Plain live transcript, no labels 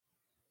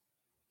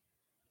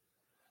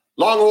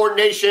Longhorn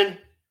Nation,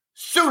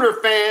 Sooner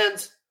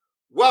fans,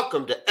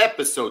 welcome to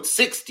episode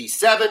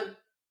 67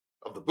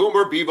 of the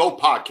Boomer Bevo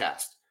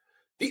Podcast,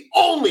 the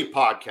only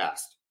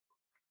podcast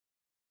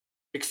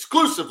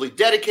exclusively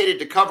dedicated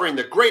to covering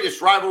the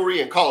greatest rivalry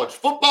in college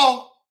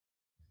football,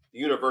 the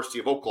University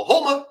of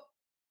Oklahoma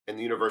and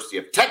the University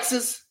of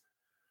Texas.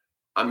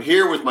 I'm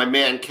here with my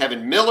man,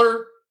 Kevin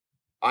Miller.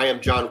 I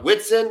am John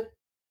Whitson.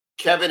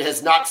 Kevin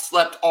has not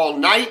slept all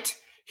night.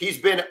 He's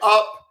been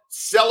up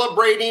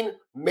celebrating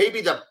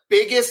maybe the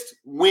biggest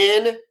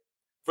win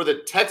for the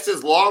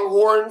Texas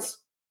Longhorns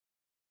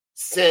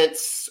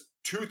since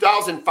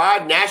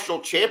 2005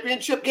 national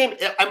championship game.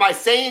 Am I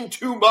saying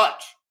too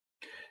much?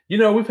 You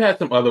know, we've had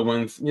some other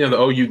ones. You know,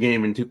 the OU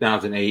game in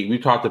 2008. We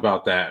talked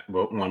about that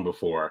one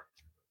before.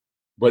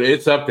 But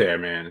it's up there,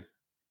 man.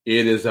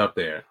 It is up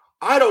there.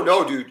 I don't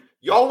know, dude.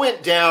 Y'all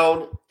went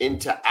down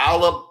into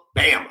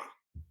Alabama,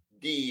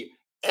 the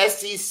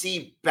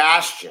SEC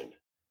bastion.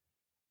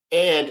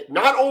 And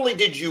not only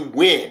did you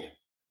win,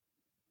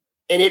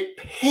 and it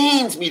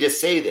pains me to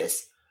say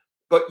this,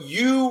 but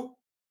you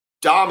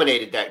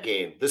dominated that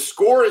game. The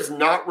score is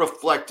not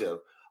reflective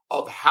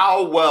of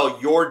how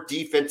well your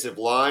defensive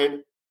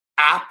line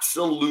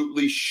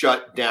absolutely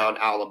shut down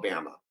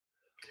Alabama.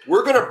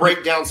 We're going to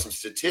break down some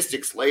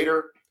statistics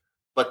later,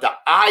 but the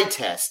eye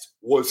test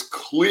was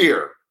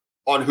clear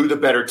on who the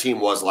better team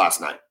was last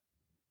night.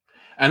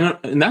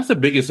 And that's the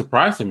biggest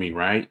surprise to me,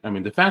 right? I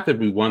mean, the fact that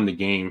we won the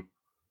game,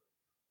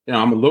 you know,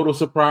 I'm a little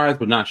surprised,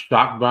 but not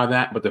shocked by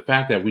that. But the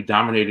fact that we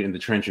dominated in the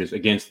trenches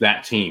against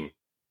that team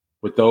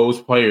with those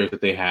players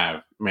that they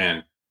have,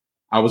 man,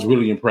 I was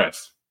really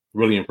impressed.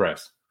 Really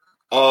impressed.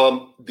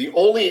 The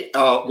only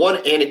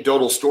one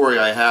anecdotal story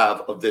I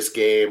have of this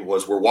game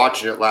was we're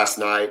watching it last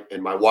night,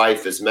 and my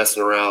wife is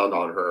messing around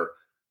on her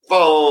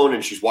phone,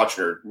 and she's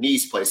watching her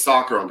niece play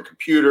soccer on the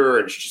computer,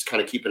 and she's just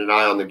kind of keeping an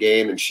eye on the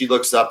game. And she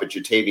looks up at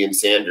Jatavian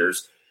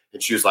Sanders,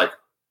 and she was like,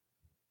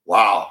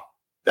 "Wow,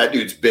 that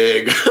dude's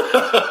big."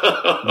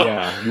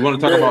 Yeah, you want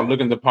to talk about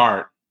looking the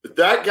part.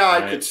 That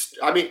guy could.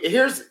 I mean,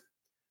 here's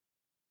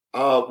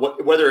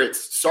whether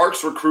it's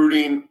Sark's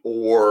recruiting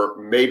or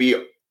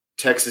maybe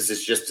Texas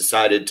has just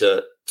decided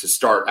to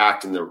start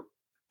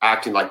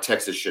acting like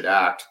Texas should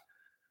act.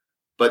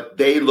 But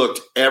they looked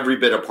every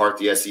bit apart,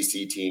 the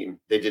SEC team.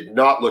 They did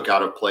not look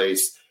out of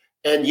place.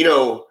 And, you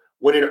know,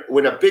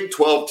 when a Big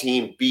 12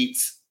 team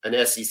beats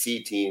an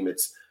SEC team,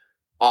 it's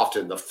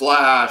often the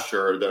flash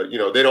or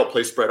they don't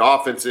play spread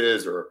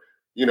offenses or,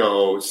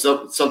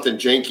 something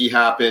janky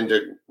happened.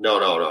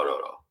 No.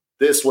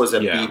 This was a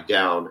beat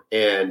down.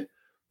 And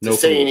to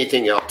say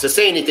anything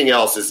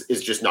else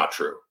is just not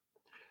true.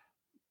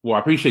 Well, I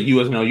appreciate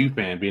you as an OU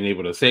fan being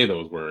able to say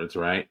those words,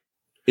 right?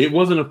 It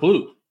wasn't a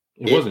fluke.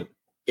 It wasn't.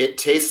 It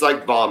tastes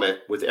like vomit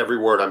with every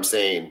word I'm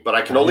saying, but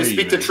I can only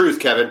speak the truth,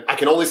 Kevin. I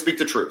can only speak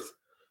the truth.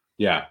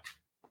 Yeah.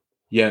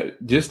 Yeah,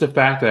 just the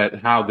fact that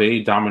how they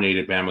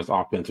dominated Bama's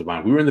offensive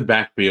line. We were in the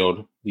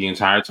backfield the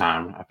entire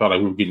time. I felt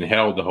like we were getting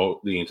held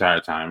the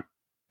entire time.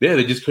 Yeah,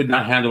 they just could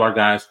not handle our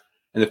guys.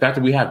 And the fact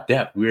that we have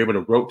depth, we were able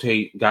to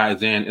rotate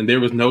guys in, and there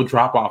was no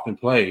drop-off in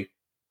play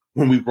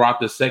when we brought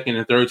the second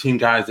and third team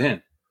guys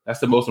in. That's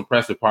the most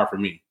impressive part for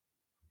me.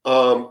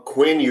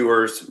 Quinn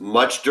Ewers,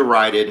 much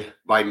derided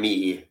by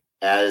me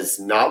as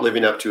not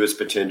living up to his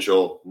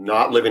potential,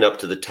 not living up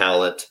to the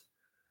talent.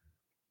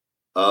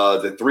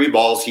 The 3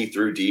 balls he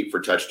threw deep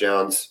for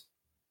touchdowns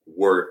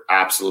were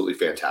absolutely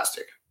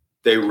fantastic.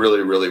 They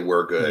really, really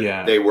were good.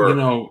 Yeah, they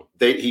were.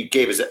 He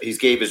gave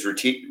his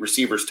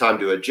receivers time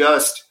to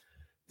adjust.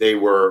 They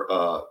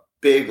were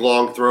big,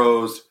 long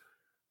throws.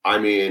 I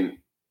mean,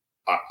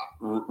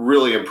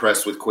 really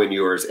impressed with Quinn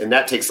Ewers, and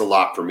that takes a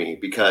lot for me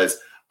because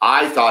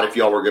I thought if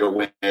y'all were going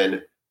to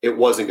win, it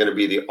wasn't going to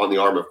be on the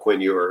arm of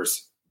Quinn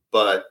Ewers.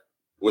 But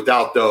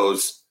without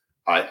those,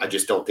 I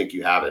just don't think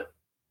you have it.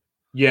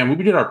 Yeah, and when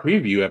we did our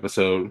preview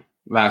episode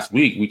last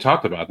week, we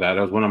talked about that.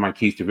 That was one of my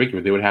keys to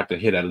victory. They would have to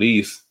hit at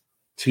least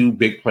 2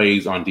 big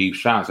plays on deep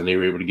shots, and they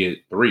were able to get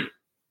 3.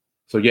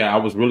 So, yeah, I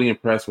was really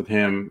impressed with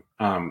him.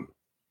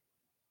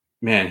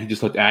 Man, he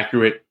just looked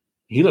accurate.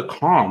 He looked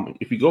calm.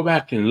 If you go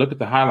back and look at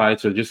the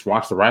highlights or just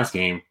watch the Rice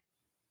game,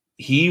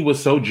 he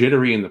was so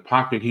jittery in the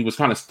pocket. He was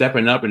kind of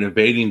stepping up and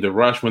evading the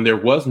rush when there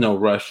was no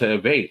rush to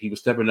evade. He was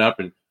stepping up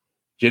and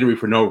jittery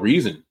for no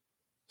reason.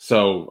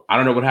 So I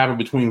don't know what happened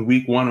between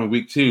week 1 and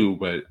week 2,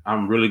 but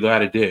I'm really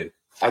glad it did.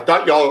 I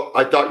thought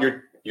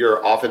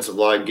your offensive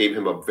line gave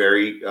him a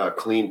very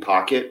clean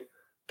pocket,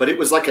 but it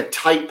was like a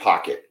tight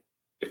pocket,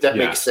 if that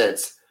makes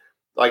sense.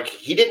 Like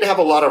he didn't have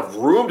a lot of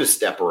room to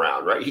step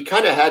around, right? He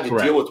kind of had to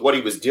deal with what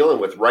he was dealing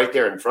with right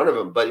there in front of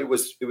him, but it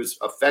was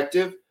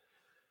effective.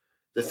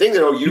 The thing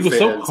that OU he was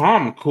so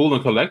calm, cool,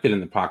 and collected in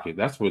the pocket.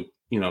 That's what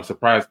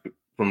surprised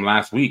from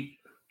last week.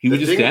 He was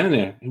just standing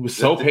there. He was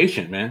so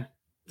patient, man.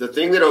 The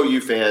thing that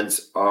OU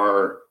fans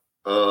are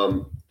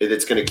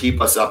that's going to keep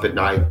us up at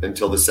night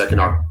until the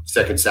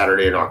second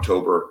Saturday in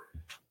October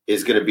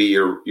is going to be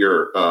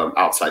your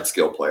outside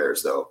skill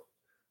players, though.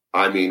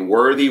 I mean,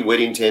 Worthy,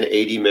 Whittington,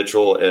 A.D.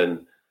 Mitchell,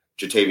 and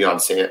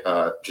Jatavian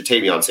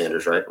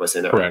Sanders, right? Am I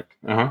saying that correct?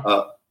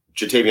 Right?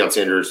 Jatavion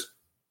Sanders,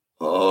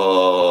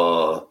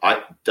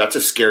 that's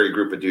a scary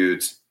group of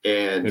dudes.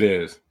 And it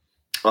is.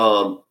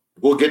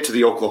 We'll get to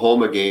the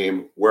Oklahoma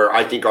game where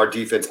I think our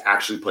defense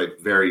actually played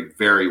very,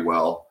 very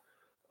well.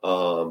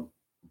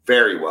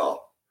 Very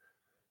well.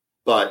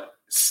 But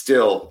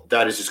still,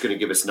 that is just going to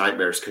give us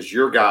nightmares because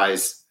your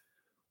guys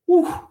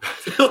look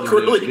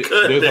really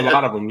good. There's a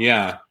lot of them,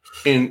 yeah.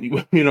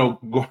 And,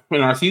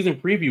 in our season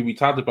preview, we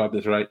talked about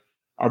this, right?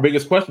 Our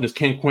biggest question is,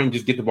 can Quentin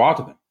just get the ball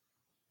to them?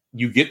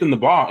 You get them the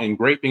ball, and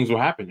great things will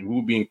happen. It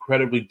will be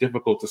incredibly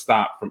difficult to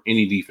stop from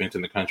any defense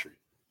in the country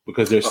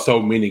because there's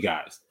so many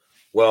guys.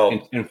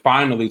 Well, and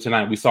finally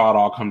tonight, we saw it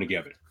all come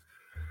together.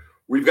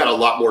 We've got a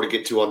lot more to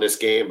get to on this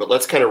game, but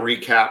let's kind of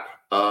recap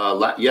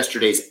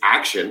yesterday's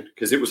action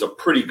because it was a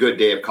pretty good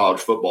day of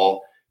college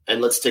football.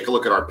 And let's take a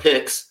look at our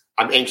picks.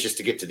 I'm anxious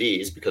to get to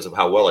these because of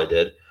how well I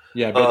did.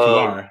 Yeah, I bet you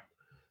are.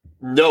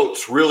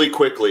 Notes really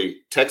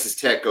quickly. Texas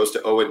Tech goes to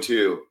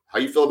 0-2. How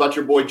you feel about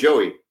your boy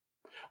Joey?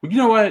 Well, you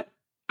know what?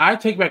 I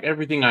take back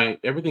everything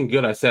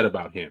good I said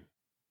about him,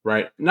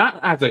 right? Not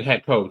as a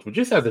head coach, but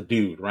just as a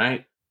dude,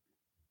 right?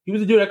 He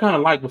was a dude I kind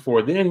of liked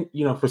before. Then,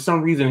 for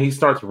some reason, he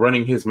starts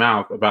running his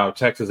mouth about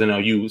Texas and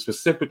LU,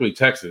 specifically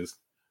Texas,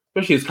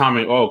 especially his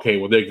comment,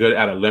 they're good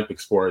at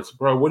Olympic sports.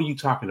 Bro, what are you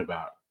talking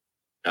about?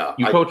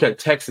 You coach at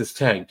Texas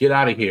Tech. Get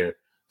out of here.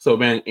 So,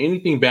 man,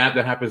 anything bad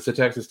that happens to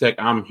Texas Tech,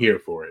 I'm here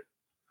for it.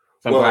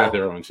 So I'm glad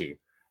they're 0-2.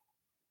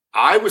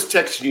 I was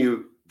texting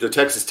you the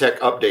Texas Tech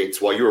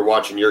updates while you were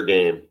watching your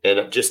game, and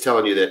I'm just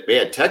telling you that,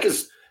 man,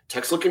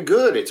 Tech's looking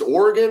good. It's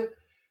Oregon.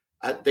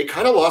 They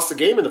kind of lost the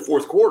game in the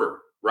fourth quarter,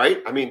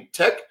 right? I mean,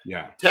 Tech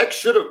might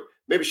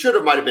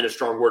have been a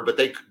strong word, but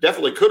they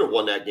definitely could have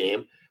won that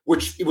game,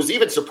 which it was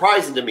even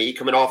surprising to me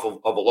coming off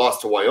of a loss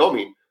to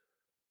Wyoming.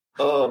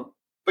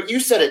 But you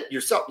said it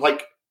yourself,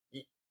 like,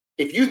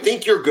 if you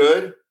think you're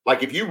good,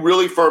 like if you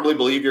really firmly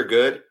believe you're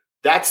good,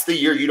 that's the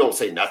year you don't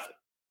say nothing.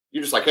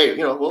 You're just like, hey,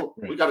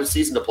 we got a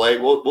season to play.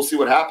 We'll see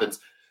what happens.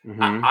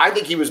 Mm-hmm. I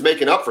think he was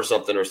making up for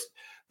something.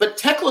 But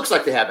Tech looks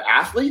like they have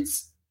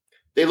athletes.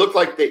 They look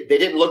like they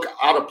didn't look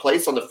out of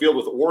place on the field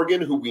with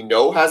Oregon, who we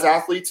know has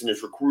athletes and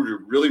has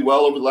recruited really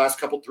well over the last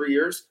 3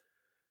 years.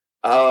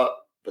 But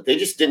they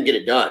just didn't get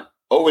it done.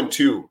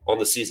 0-2 on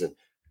the season.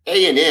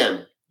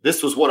 A&M,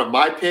 this was one of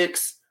my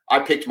picks. I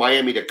picked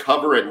Miami to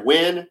cover and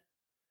win.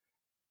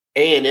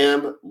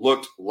 A&M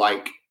looked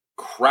like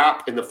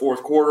crap in the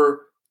fourth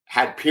quarter.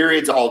 Had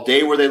periods all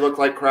day where they looked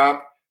like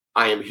crap.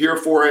 I am here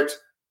for it.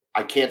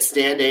 I can't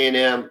stand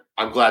A&M.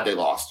 I'm glad they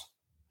lost.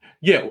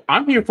 Yeah,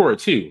 I'm here for it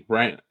too,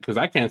 right? Because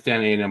I can't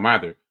stand A&M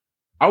either.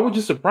 I was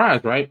just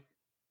surprised, right?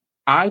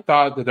 I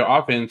thought that their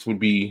offense would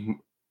be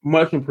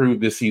much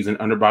improved this season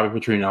under Bobby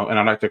Petrino, and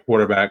I like their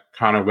quarterback,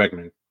 Connor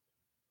Wegman.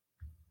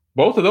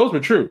 Both of those were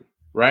true,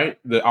 right?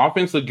 The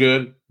offense looked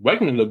good.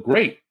 Wegman looked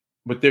great.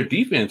 But their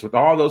defense, with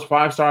all those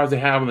 5 stars they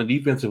have on the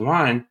defensive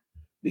line,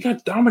 they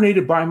got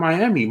dominated by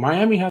Miami.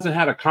 Miami hasn't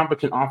had a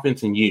competent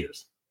offense in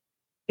years.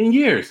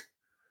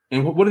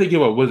 And what did they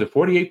give up? Was it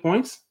 48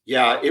 points?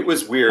 Yeah, it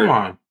was weird. Come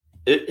on.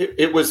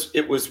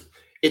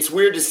 It's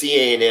weird to see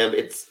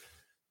A&M.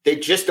 They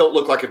just don't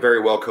look like a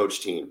very well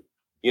coached team,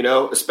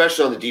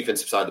 especially on the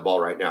defensive side of the ball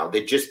right now.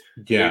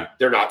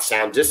 They're not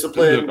sound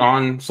disciplined.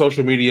 On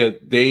social media,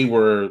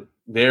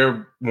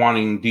 they're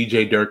wanting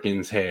DJ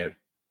Durkin's head.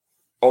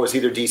 Oh, is he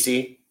their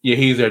DC? Yeah,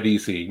 he's their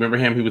DC. Remember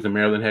him? He was the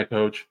Maryland head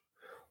coach.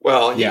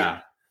 Well,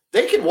 yeah.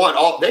 They can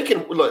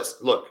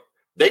look.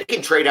 They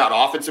can trade out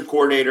offensive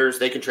coordinators.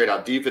 They can trade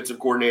out defensive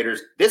coordinators.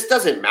 This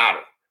doesn't matter.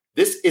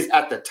 This is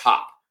at the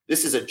top.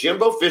 This is a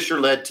Jimbo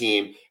Fisher-led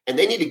team, and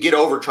they need to get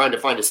over trying to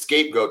find a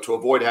scapegoat to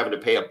avoid having to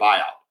pay a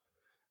buyout.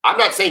 I'm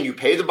not saying you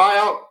pay the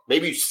buyout.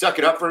 Maybe you suck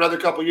it up for another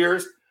couple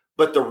years.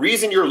 But the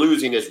reason you're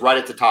losing is right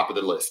at the top of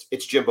the list.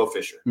 It's Jimbo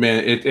Fisher.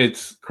 Man,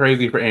 it's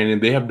crazy for A&M.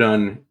 They have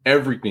done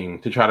everything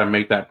to try to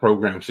make that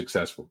program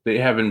successful. They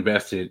have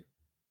invested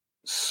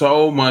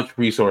so many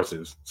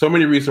resources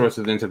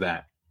into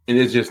that. And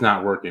it's just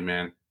not working,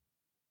 man.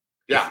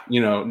 Yeah.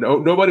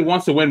 Nobody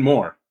wants to win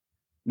more.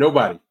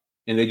 Nobody.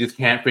 And they just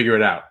can't figure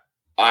it out.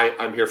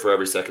 I'm here for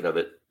every second of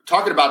it.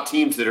 Talking about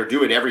teams that are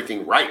doing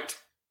everything right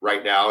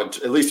now, and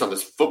at least on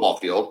this football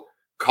field,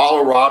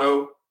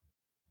 Colorado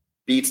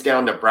beats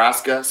down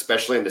Nebraska,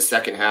 especially in the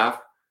second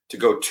half, to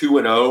go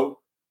 2-0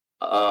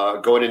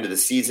 going into the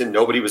season.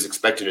 Nobody was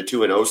expecting a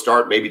 2-0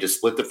 start, maybe to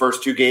split the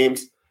first 2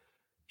 games.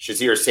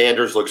 Shazier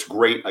Sanders looks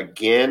great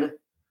again.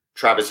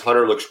 Travis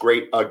Hunter looks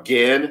great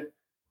again.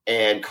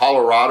 And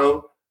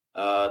Colorado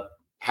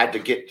had to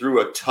get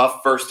through a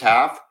tough first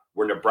half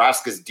where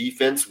Nebraska's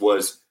defense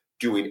was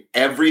doing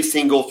every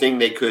single thing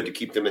they could to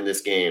keep them in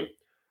this game.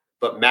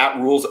 But Matt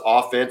Rule's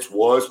offense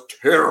was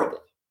terrible.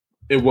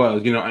 It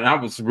was, and I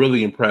was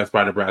really impressed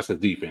by Nebraska's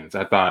defense.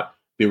 I thought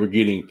they were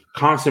getting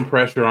constant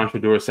pressure on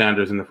Shedeur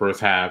Sanders in the first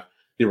half.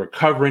 They were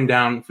covering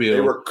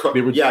downfield.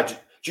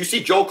 Did you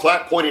see Joel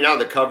Klatt pointing out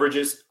the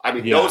coverages? I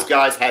mean, those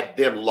guys had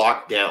them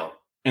locked down.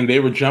 And they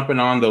were jumping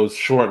on those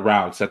short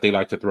routes that they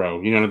like to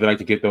throw. They like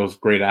to get those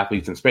great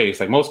athletes in space,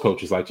 like most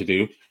coaches like to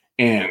do.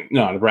 And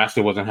no,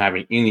 Nebraska wasn't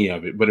having any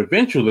of it. But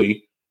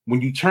eventually,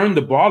 when you turn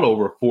the ball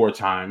over 4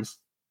 times,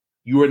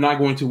 you are not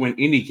going to win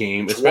any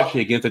game,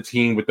 especially against a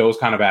team with those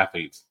kind of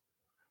athletes.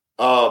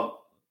 Well,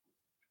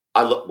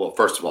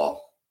 first of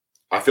all,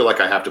 I feel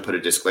like I have to put a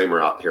disclaimer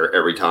out here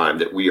every time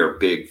that we are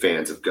big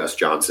fans of Gus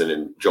Johnson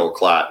and Joel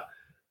Klatt.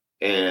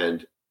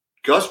 And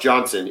Gus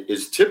Johnson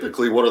is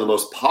typically one of the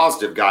most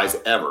positive guys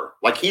ever.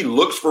 Like, he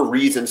looks for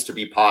reasons to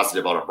be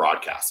positive on a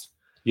broadcast.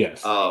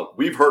 Yes.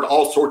 We've heard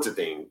all sorts of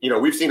things.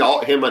 We've seen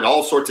him in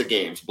all sorts of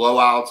games,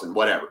 blowouts and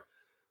whatever.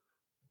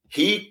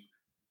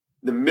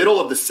 The middle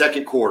of the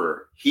second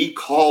quarter, he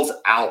calls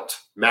out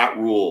Matt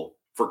Rule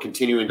for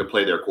continuing to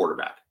play their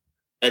quarterback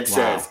and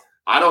says,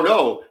 I don't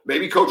know,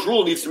 maybe Coach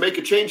Rule needs to make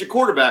a change at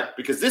quarterback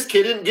because this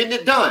kid isn't getting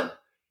it done.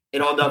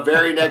 And on the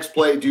very next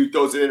play, dude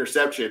throws an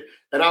interception.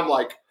 And I'm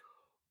like,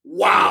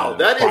 wow,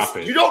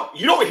 is you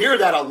don't hear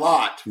that a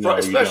lot,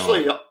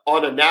 especially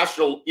on a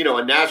national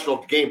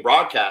game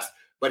broadcast.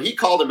 But he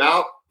called him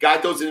out, guy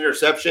throws an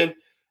interception,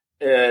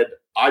 and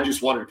I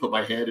just wanted to put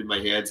my head in my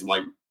hands and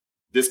like,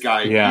 this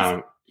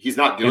guy, he's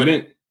not doing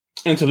it.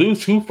 And to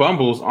lose 2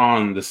 fumbles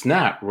on the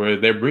snap where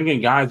they're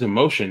bringing guys in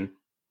motion.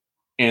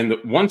 And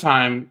one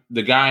time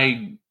the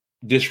guy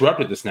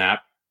disrupted the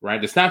snap,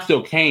 right? The snap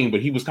still came,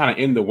 but he was kind of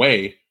in the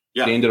way.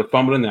 Yeah. They ended up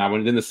fumbling that one.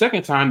 And then the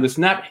second time, the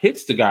snap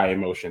hits the guy in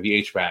motion, the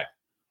H-back,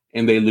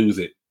 and they lose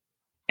it.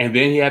 And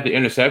then he had the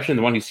interception,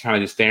 the one he's kind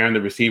of just staring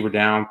the receiver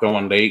down,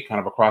 throwing late, kind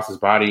of across his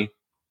body,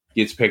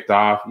 gets picked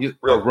off.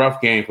 A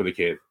rough game for the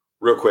kid.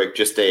 Real quick,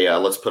 just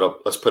let's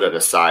put it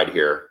aside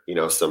here,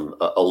 some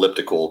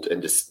elliptical,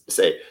 and just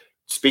say,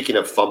 speaking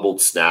of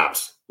fumbled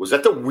snaps, was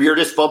that the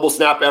weirdest fumble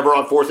snap ever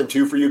on 4th and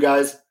 2 for you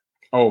guys?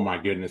 Oh my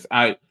goodness.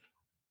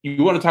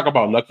 You want to talk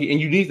about lucky,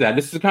 and you need that.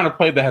 This is the kind of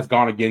play that has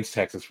gone against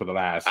Texas for the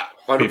last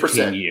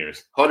 15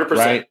 years. 100%.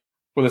 Right?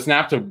 For the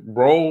snap to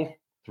roll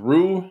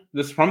through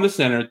this from the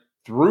center,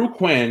 through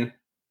Quinn,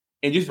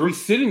 and just be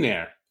sitting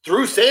there.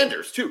 Through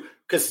Sanders, too.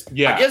 Because I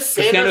guess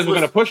Sanders was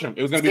going to push him.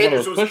 It was going to be one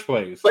of those push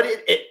plays. But,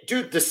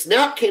 dude, the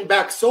snap came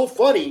back so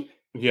funny.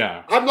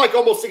 Yeah. I'm like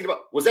almost thinking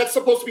about, was that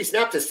supposed to be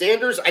snapped to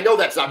Sanders? I know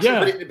that's not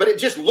true, but it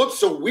just looked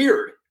so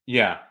weird.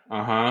 Yeah.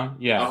 Uh-huh.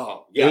 Yeah.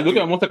 Oh, yeah. It looked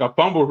almost like a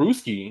fumble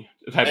Ruski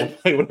type of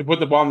play when they put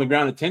the ball on the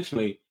ground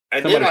intentionally.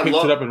 And somebody then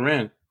picked it up and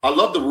ran. I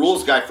love the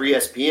rules guy for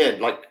ESPN,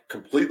 like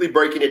completely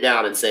breaking it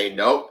down and saying,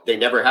 no, they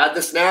never had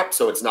the snap,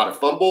 so it's not a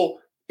fumble.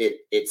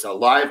 It's a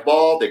live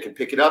ball. They can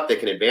pick it up. They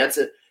can advance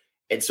it.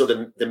 And so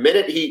the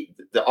minute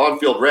the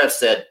on-field ref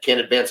said can't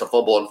advance a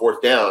fumble on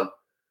 4th down,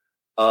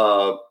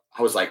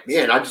 I was like,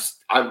 man,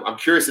 I'm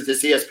curious if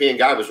this ESPN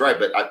guy was right.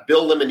 But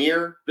Bill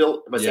Lemonier,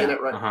 am I saying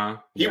that right? Uh-huh.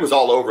 He was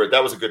all over it.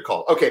 That was a good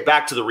call. Okay,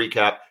 back to the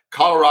recap.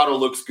 Colorado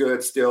looks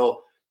good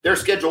still. Their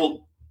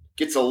schedule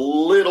gets a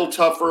little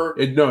tougher.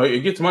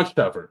 It gets much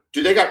tougher.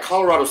 Do they got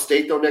Colorado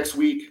State, though, next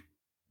week?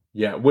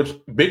 Yeah, which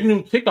Big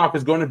Noon Kickoff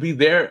is going to be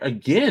there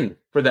again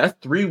for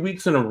that 3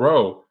 weeks in a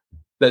row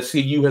that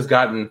CU has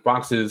gotten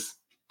Fox's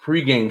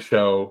pregame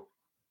show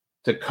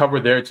to cover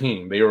their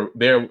team. They were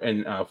there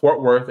in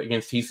Fort Worth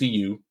against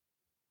TCU.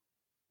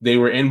 They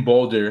were in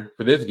Boulder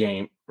for this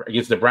game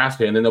against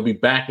Nebraska, and then they'll be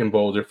back in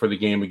Boulder for the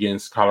game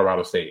against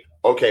Colorado State.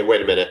 Okay,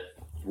 wait a minute.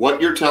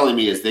 What you're telling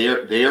me is they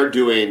are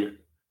doing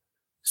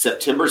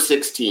September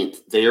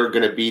 16th. They are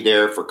going to be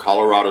there for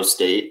Colorado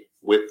State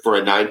for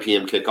a 9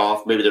 p.m.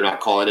 kickoff. Maybe they're not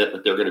calling it,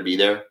 but they're going to be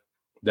there.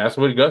 That's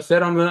what Gus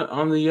said on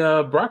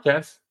the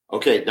broadcast.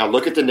 Okay, now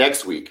look at the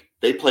next week.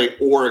 They play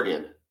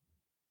Oregon.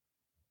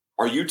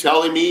 Are you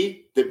telling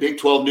me that Big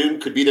 12 Noon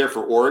could be there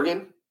for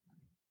Oregon?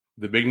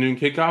 The Big Noon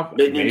Kickoff?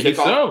 Big Noon Maybe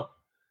Kickoff? So.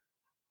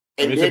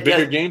 And it's a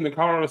bigger game than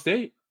Colorado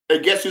State.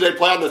 And guess who they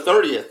play on the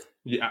 30th?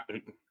 Yeah.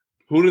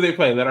 Who do they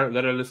play? Let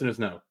our listeners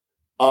know.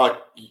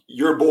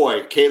 Your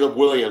boy, Caleb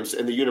Williams,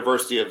 and the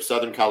University of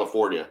Southern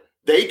California.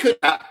 They could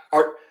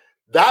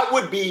that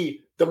would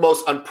be the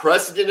most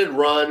unprecedented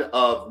run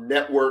of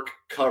network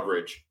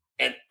coverage.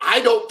 And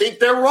I don't think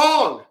they're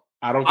wrong.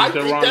 I think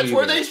that's either.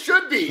 Where they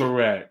should be.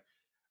 Correct.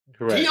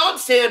 Deion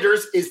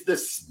Sanders is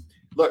this.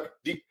 Look,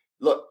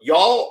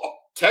 y'all.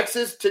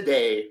 Texas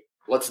today.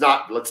 Let's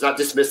not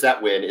dismiss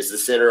that win. Is the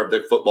center of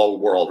the football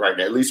world right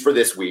now, at least for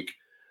this week.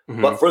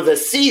 Mm-hmm. But for the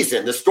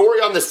season, the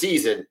story on the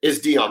season is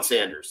Deion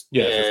Sanders.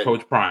 Yes, it's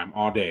Coach Prime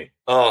all day.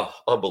 Oh,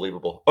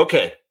 unbelievable.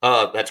 Okay,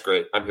 that's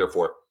great. I'm here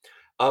for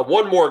it.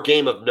 One more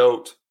game of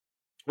note.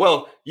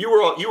 Well, you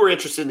were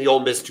interested in the Ole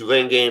Miss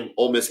Tulane game.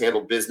 Ole Miss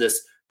handled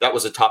business. That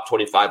was a top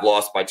 25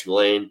 loss by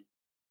Tulane.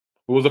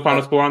 What was the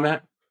final score on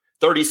that?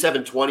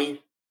 37-20.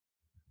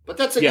 But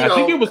that's I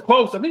think it was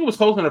close. I think it was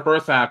close in the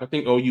first half. I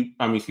think I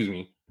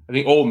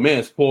think Ole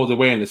Miss pulls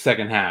away in the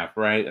second half,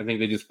 right? I think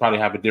they just probably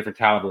have a different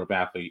caliber of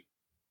athlete,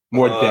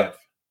 more depth.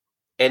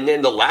 And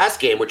then the last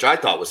game, which I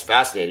thought was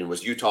fascinating,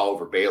 was Utah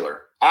over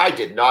Baylor. I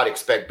did not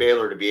expect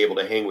Baylor to be able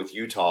to hang with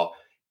Utah.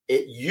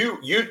 You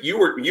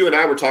and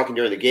I were talking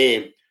during the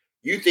game.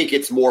 You think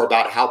it's more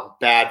about how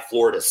bad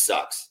Florida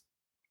sucks?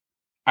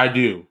 I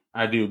do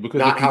because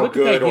not how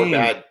good or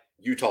bad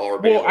Utah or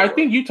Baylor. Well, I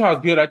think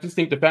Utah's good. I just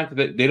think the fact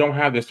that they don't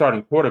have their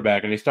starting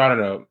quarterback and they started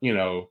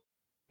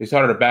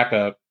a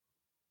backup.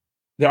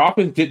 their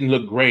offense didn't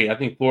look great. I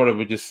think Florida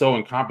was just so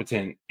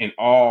incompetent in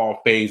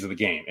all phases of the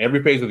game.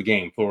 Every phase of the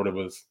game, Florida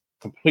was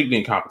completely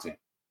incompetent.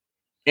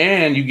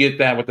 And you get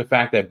that with the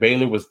fact that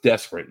Baylor was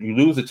desperate. You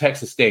lose to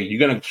Texas State, you're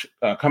going to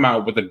come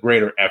out with a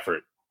greater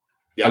effort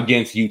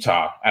against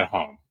Utah at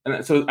home.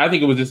 And so I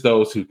think it was just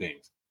those two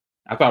things.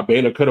 I thought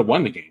Baylor could have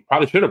won the game.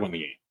 Probably should have won the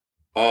game.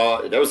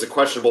 That was a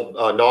questionable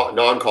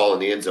non-call in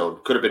the end zone.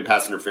 Could have been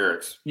pass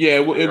interference. Yeah,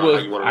 it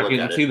was. I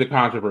can see the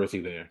controversy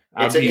there.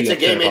 It's a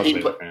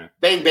game-ending play.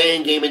 Bang,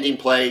 bang, game-ending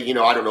play.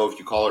 I don't know if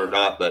you call it or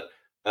not, but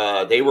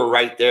they were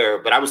right there.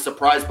 But I was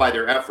surprised by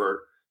their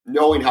effort,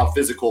 knowing how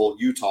physical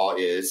Utah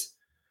is.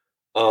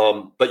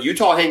 But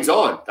Utah hangs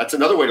on. That's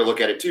another way to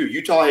look at it, too.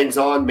 Utah hangs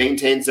on,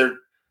 maintains a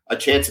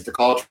chance at the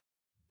college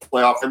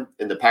playoff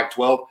in the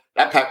Pac-12.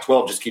 That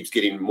Pac-12 just keeps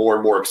getting more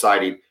and more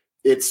exciting.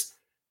 It's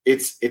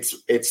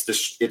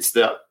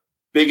the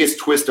biggest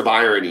twist of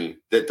irony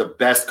that the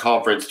best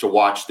conference to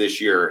watch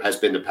this year has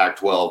been the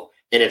Pac-12,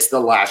 and it's the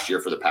last year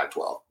for the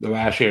Pac-12. The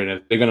last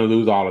year, they're going to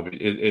lose all of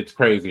it. It's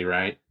crazy,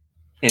 right?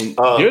 And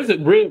there's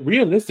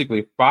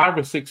realistically 5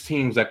 or 6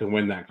 teams that can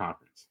win that conference.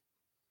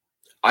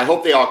 I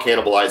hope they all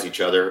cannibalize each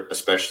other,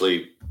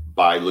 especially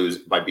by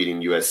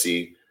beating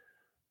USC.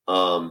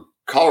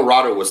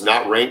 Colorado was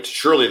not ranked.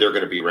 Surely they're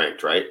going to be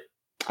ranked, right?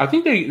 I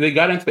think they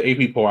got into the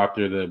AP poll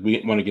after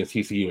the one against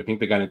TCU. I think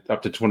they got it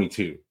up to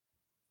 22.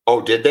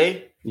 Oh, did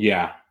they?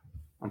 Yeah.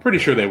 I'm pretty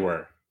sure they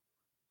were.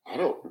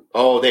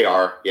 Oh, they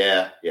are.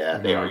 Yeah,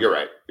 they are. You're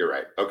right.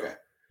 Okay.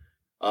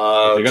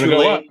 They're going to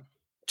go up.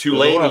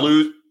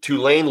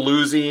 Tulane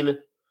losing.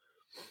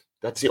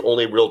 That's the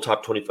only real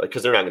top 25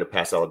 because they're not going to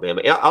pass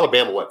Alabama.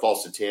 Alabama,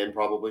 falls to 10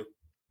 probably?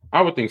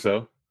 I would think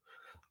so.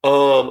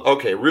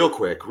 Okay, real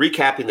quick.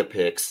 Recapping the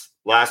picks.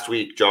 Last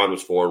week, John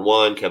was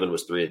 4-1. Kevin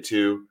was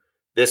 3-2.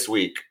 This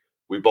week,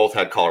 we both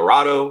had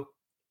Colorado.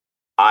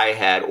 I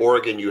had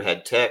Oregon. You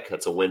had Tech.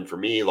 That's a win for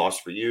me, loss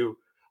for you.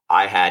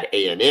 I had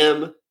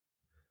A&M.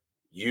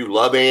 You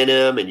love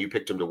A&M, and you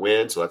picked them to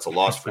win, so that's a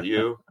loss for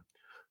you.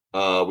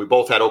 We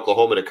both had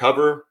Oklahoma to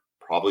cover.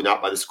 Probably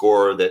not by the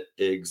score that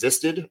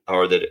existed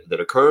or that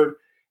occurred.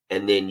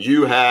 And then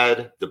you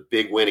had the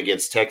big win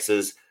against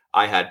Texas.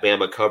 I had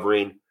Bama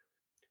covering.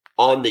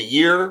 On the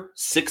year,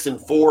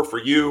 6-4 for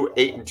you,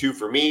 8-2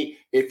 for me.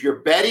 If you're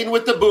betting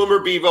with the Boomer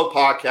Bevo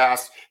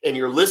podcast and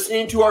you're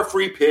listening to our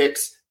free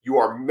picks, you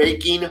are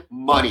making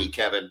money,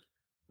 Kevin.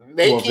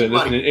 Making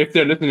money. If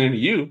they're listening to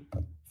you.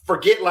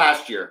 Forget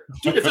last year.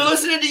 Dude, if they're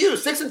listening to you,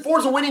 6-4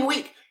 is a winning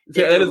week.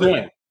 Yeah, that is a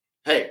win.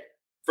 Hey.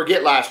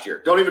 Forget last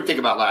year. Don't even think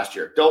about last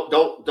year. Don't.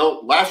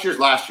 Last year's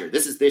last year.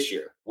 This is this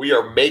year. We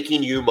are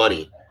making you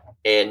money.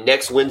 And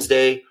next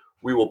Wednesday,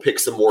 we will pick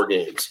some more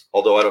games.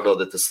 Although I don't know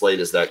that the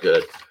slate is that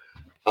good.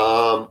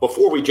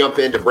 Before we jump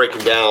into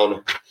breaking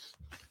down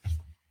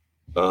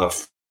the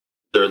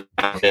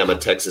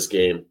Alabama-Texas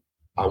game,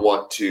 I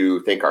want to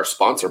thank our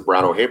sponsor,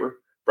 Brown O'Haver.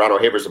 Brown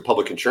O'Haver is a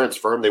public insurance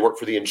firm. They work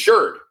for the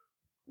insured,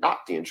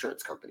 not the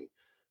insurance company.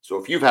 So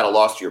if you've had a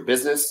loss to your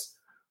business,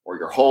 or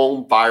your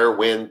home, fire,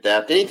 wind,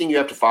 theft, anything you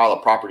have to file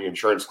a property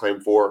insurance claim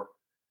for,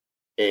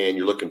 and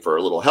you're looking for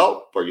a little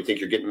help, or you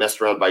think you're getting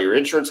messed around by your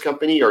insurance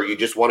company, or you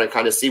just want to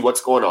kind of see what's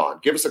going on,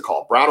 give us a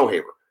call. Brown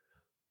O'Haver,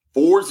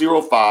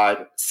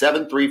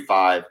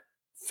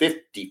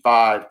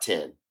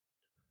 405-735-5510.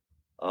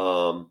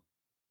 Brown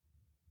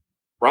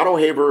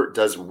O'Haver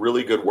does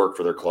really good work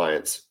for their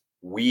clients.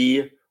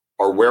 We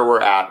are where we're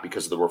at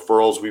because of the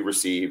referrals we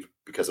receive,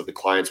 because of the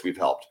clients we've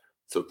helped.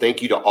 So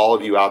thank you to all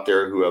of you out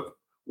there who have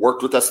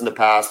worked with us in the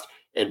past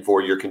and for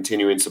your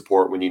continuing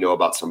support when you know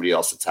about somebody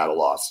else that's had a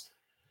loss.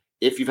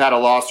 If you've had a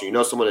loss or you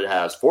know someone that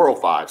has,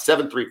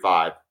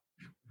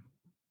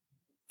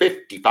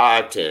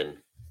 405-735-5510.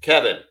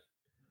 Kevin,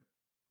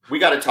 we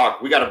got to talk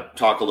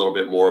a little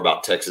bit more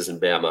about Texas and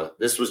Bama.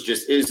 This was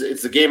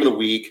it's the game of the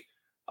week.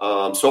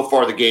 So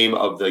far the game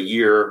of the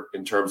year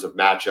in terms of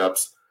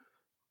matchups.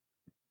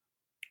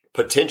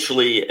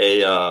 Potentially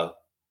a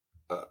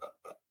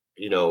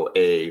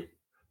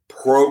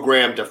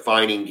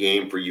program-defining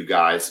game for you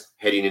guys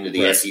heading into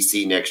the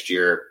SEC next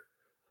year.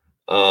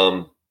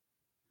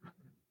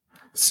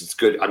 This is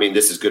good. I mean,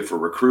 this is good for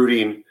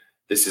recruiting.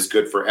 This is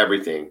good for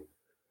everything.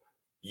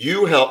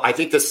 You help. I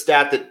think the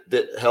stat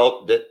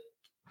that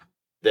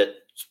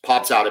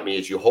pops out at me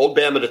is you hold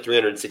Bama to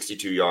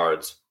 362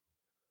 yards,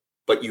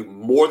 but you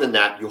more than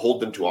that, you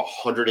hold them to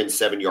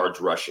 107 yards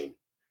rushing,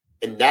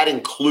 and that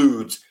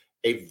includes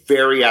a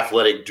very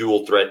athletic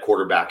dual threat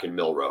quarterback in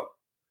Milroe.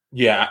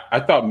 Yeah, I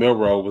thought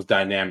Milroe was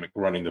dynamic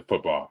running the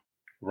football,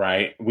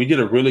 right? We did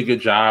a really good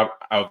job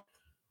of,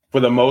 for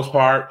the most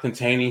part,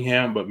 containing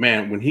him. But,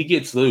 man, when he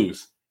gets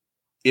loose,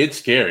 it's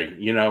scary.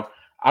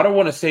 I don't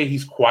want to say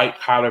he's quite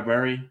Kyler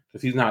Murray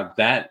because he's not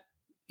that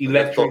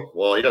electric.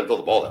 Well, he doesn't throw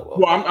the ball that well.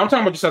 Well, I'm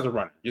talking about just as a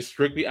runner, just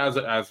strictly as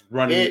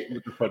running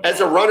with the football. As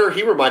a runner,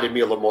 he reminded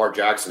me of Lamar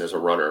Jackson as a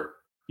runner.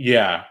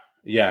 Yeah,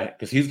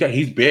 because he's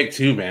big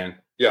too, man.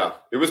 Yeah,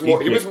 it was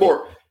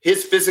more.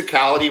 His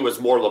physicality was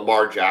more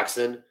Lamar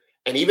Jackson.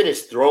 And even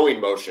his throwing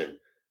motion,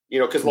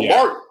 because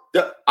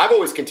I've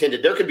always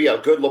contended there could be a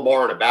good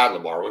Lamar and a bad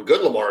Lamar. When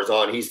good Lamar is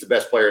on, he's the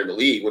best player in the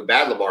league. When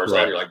bad Lamar is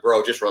on, you're like,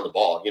 bro, just run the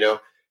ball,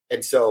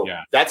 And so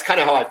that's kind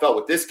of how I felt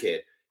with this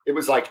kid. It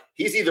was like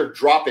he's either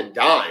dropping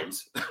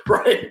dimes,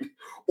 right,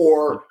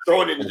 or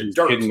throwing it into the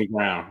dirt. Hitting the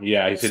ground.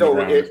 Yeah, he's hitting the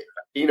ground.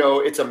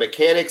 It's a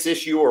mechanics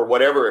issue or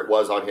whatever it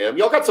was on him.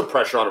 Y'all got some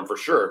pressure on him for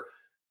sure.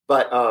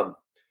 But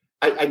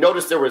I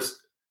noticed there was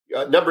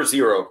number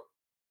 0.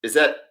 Is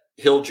that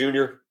Hill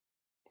Jr.?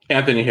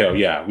 Anthony Hill,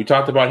 yeah. We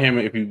talked about him.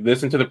 If you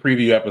listen to the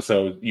preview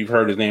episode, you've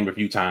heard his name a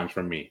few times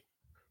from me.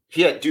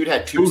 Dude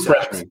had 2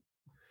 sacks. Freshmen.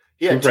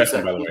 He had 2 sacks.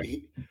 By the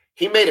way.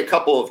 He made a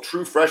couple of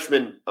true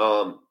freshman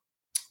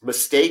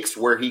mistakes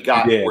where he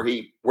got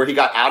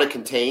out of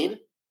contain.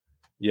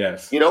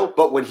 Yes.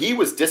 But when he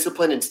was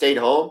disciplined and stayed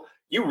home,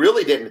 you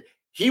really didn't.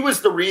 He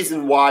was the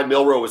reason why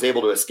Milroe was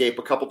able to escape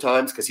a couple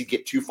times because he'd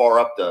get too far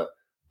up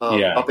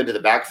into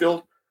the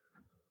backfield.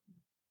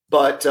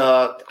 But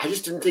I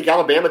just didn't think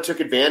Alabama took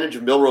advantage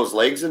of Milroe's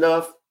legs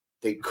enough.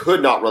 They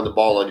could not run the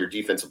ball on your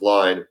defensive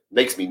line.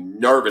 Makes me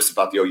nervous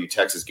about the OU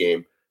Texas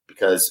game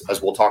because,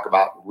 as we'll talk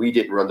about, we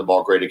didn't run the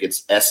ball great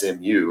against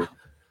SMU.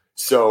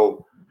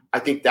 So I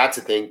think that's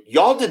a thing.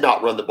 Y'all did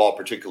not run the ball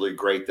particularly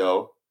great,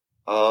 though.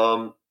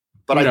 But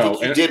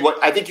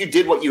I think you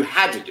did what you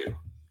had to do.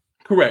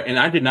 Correct. And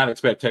I did not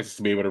expect Texas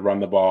to be able to run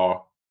the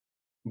ball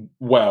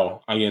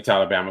well against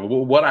Alabama. But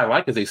what I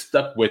like is they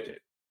stuck with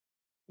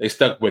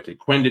it.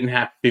 Quinn didn't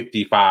have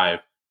 55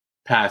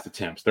 pass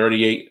attempts,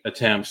 38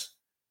 attempts.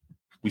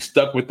 We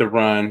stuck with the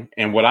run.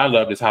 And what I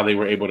loved is how they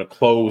were able to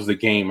close the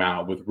game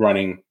out with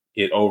running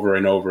it over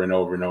and over and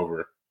over and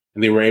over.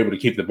 And they were able to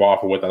keep the ball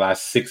for the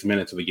last 6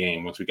 minutes of the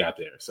game once we got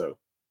there. So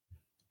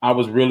I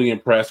was really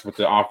impressed with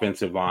the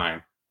offensive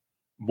line.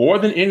 More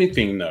than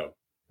anything, though,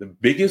 the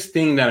biggest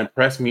thing that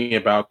impressed me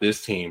about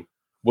this team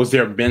was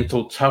their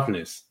mental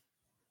toughness.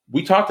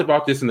 We talked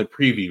about this in the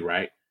preview,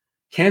 right?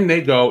 Can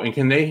they go and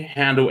can they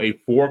handle a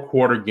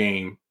 4-quarter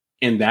game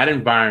in that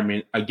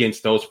environment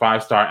against those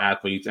 5-star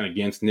athletes and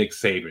against Nick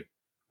Saban,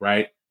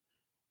 right?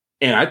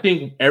 And I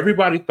think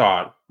everybody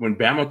thought when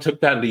Bama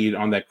took that lead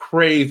on that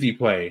crazy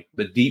play,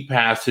 the deep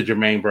pass to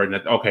Jermaine Burton,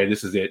 that, okay,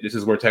 this is it. This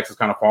is where Texas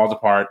kind of falls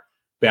apart.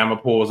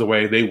 Bama pulls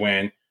away. They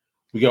win.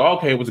 We go,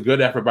 okay, it was a good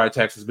effort by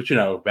Texas, but,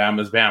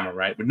 Bama's Bama,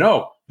 right? But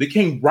no, they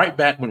came right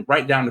back, went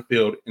right down the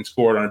field and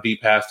scored on a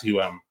deep pass to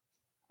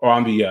or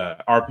on the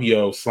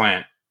RPO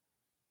slant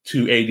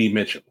to A.D.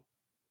 Mitchell.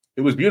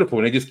 It was beautiful.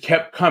 And they just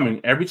kept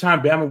coming. Every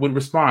time Bama would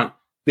respond,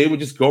 they would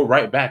just go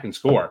right back and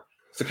score.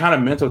 It's the kind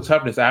of mental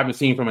toughness I haven't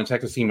seen from a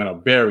Texas team in a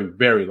very,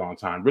 very long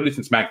time, really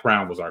since Mac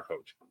Brown was our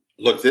coach.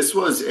 Look, this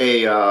was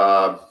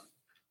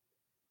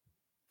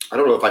I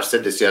don't know if I've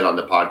said this yet on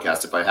the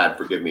podcast. If I had,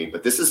 forgive me.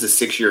 But this is the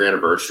 6-year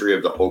anniversary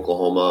of the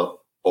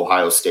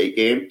Oklahoma-Ohio State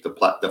game,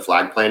 the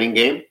flag planting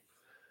game,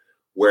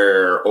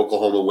 where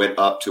Oklahoma went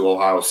up to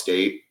Ohio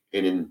State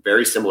and in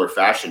very similar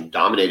fashion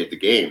dominated the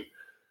game.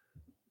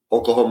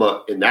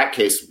 Oklahoma, in that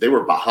case, they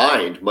were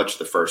behind much of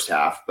the first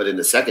half, but in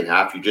the second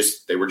half,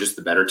 they were just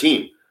the better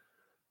team.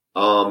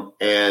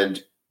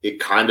 And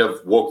it kind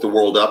of woke the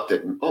world up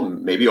that,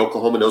 maybe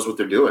Oklahoma knows what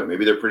they're doing.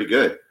 Maybe they're pretty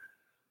good.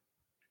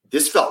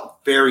 This felt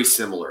very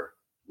similar.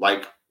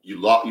 Like you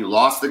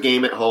lost the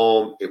game at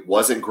home. It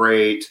wasn't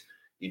great.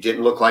 You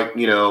didn't look like,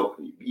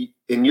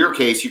 in your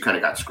case, you kind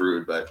of got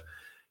screwed, but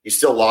you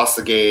still lost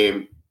the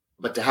game.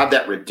 But to have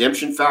that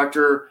redemption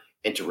factor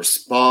and to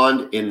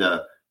respond in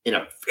a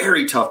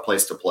very tough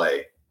place to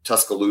play,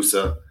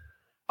 Tuscaloosa.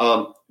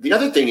 The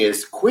other thing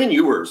is Quinn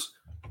Ewers,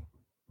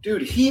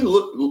 dude, he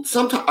looked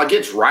sometimes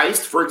against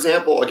Rice, for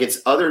example,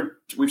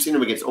 we've seen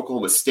him against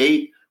Oklahoma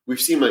State.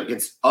 We've seen him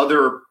against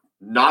other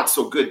not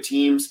so good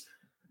teams,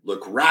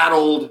 look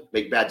rattled,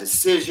 make bad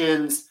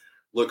decisions,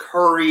 look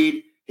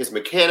hurried. His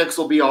mechanics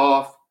will be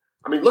off.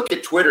 I mean, look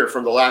at Twitter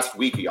from the last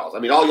week of y'all.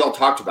 I mean, all y'all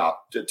talked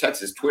about to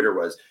Texas Twitter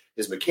was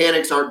his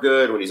mechanics aren't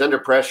good when he's under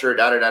pressure,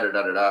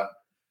 da-da-da-da-da-da.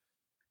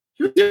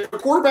 He was a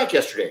different quarterback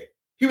yesterday.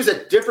 He was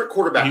a different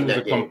quarterback in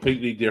that game. He was a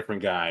completely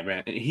different guy,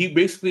 man. He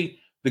basically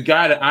the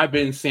guy that I've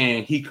been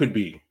saying he could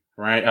be,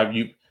 right?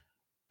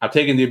 I've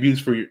taken the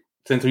abuse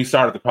since we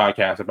started the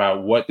podcast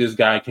about what this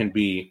guy can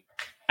be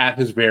at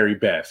his very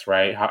best,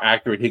 right? How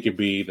accurate he could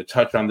be, the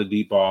touch on the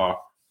deep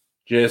ball,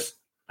 just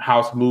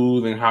how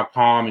smooth and how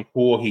calm and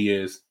cool he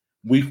is.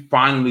 We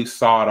finally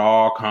saw it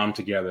all come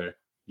together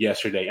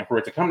yesterday. And for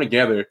it to come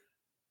together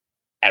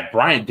at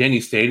Bryant-Denny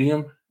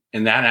Stadium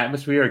in that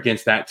atmosphere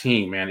against that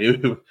team,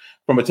 man,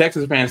 from a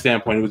Texas fan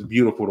standpoint, it was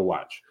beautiful to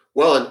watch.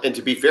 Well, and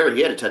to be fair,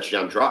 he had a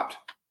touchdown dropped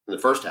in the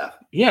first half.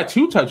 He had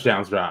 2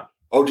 touchdowns dropped.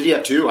 Oh, did he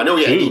have 2? I know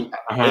he had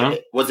 2.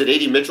 Was it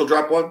A.D. Mitchell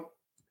dropped one?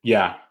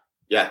 Yeah.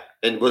 Yeah.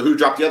 And who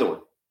dropped the other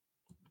one?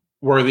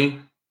 Worthy.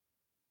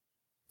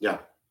 Yeah.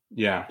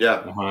 Yeah. Yeah.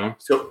 Uh-huh.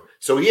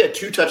 So he had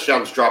 2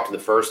 touchdowns dropped in the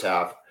first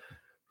half.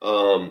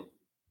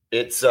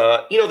 It's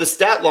the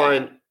stat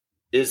line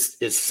is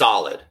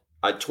solid.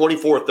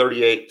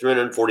 24-38,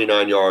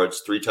 349 yards,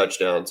 3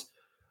 touchdowns.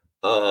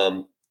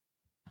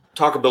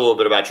 Talk a little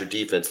bit about your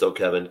defense, though,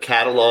 Kevin.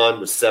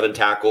 Catalan with 7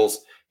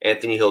 tackles.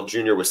 Anthony Hill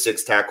Jr. with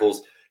 6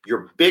 tackles.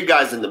 Your big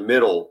guys in the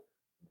middle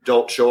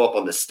don't show up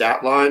on the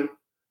stat line,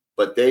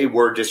 but they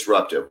were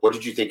disruptive. What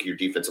did you think of your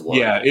defensive line?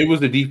 Yeah, it was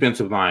the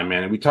defensive line,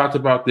 man. And we talked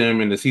about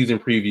them in the season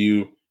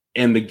preview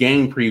and the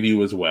game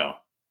preview as well,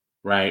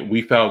 right?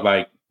 We felt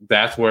like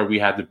that's where we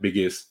had the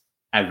biggest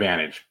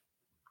advantage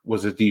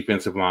was the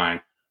defensive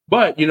line.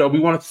 But, we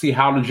wanted to see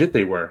how legit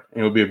they were.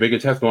 And it would be a bigger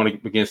test going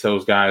against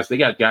those guys. They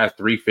got guys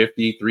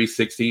 350,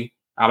 360,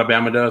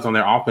 Alabama does on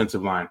their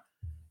offensive line.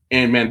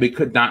 And, man, they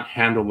could not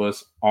handle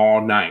us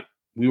all night.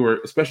 We were,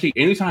 especially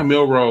anytime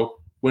Milroe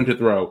went to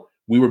throw,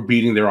 we were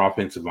beating their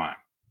offensive line.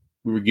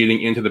 We were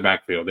getting into the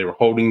backfield. They were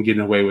holding,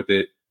 getting away with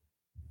it.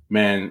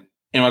 Man,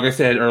 and like I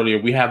said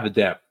earlier, we have the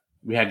depth.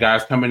 We had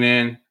guys coming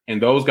in,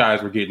 and those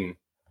guys were getting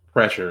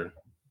pressure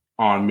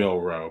on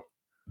Milroe.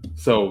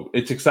 So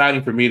it's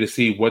exciting for me to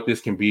see what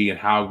this can be and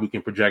how we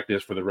can project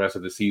this for the rest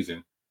of the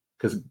season.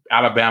 Because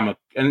Alabama,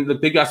 and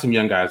look, they got some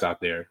young guys out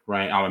there,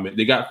 right? I'll admit,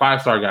 they got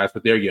 5-star guys,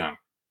 but they're young.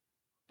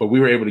 But we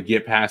were able to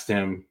get past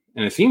them,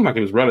 and it seemed like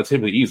it was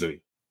relatively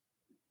easy.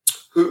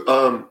 Who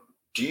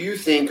do you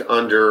think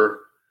under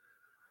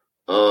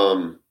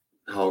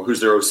who's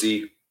their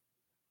OC?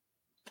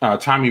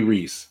 Tommy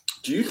Rees.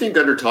 Do you think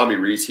under Tommy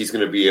Rees he's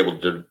going to be able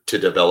to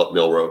develop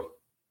Milroe?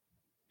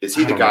 Is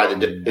he the guy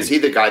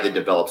that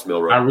develops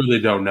Milroe? I really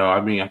don't know.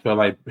 I mean, I feel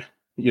like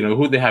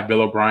who they have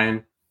Bill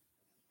O'Brien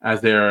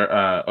as their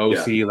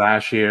OC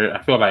last year.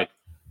 I feel like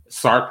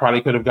Sark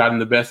probably could have gotten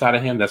the best out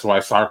of him. That's why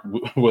Sark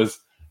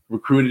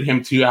recruited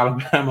him to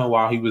Alabama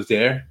while he was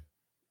there,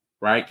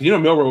 right?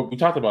 Because Milroe. We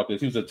talked about this.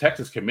 He was a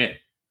Texas commit.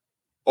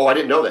 Oh, I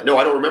didn't know that. No,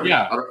 I don't remember.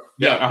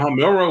 Yeah.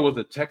 Milroe was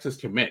a Texas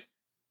commit.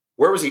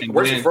 Where was he?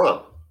 Where's he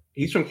from?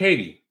 He's from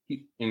Katy.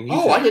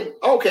 I didn't.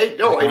 Okay,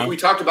 no. If we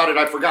talked about it,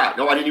 I forgot.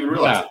 No, I didn't even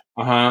realize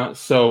it.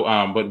 So,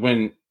 but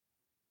when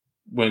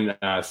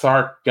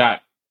Sark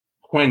got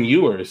Quinn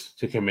Ewers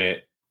to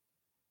commit,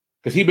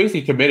 because he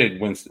basically committed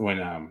when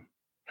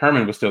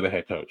Herman was still the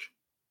head coach,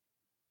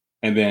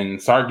 and then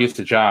Sark gets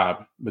the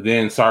job, but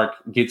then Sark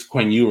gets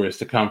Quinn Ewers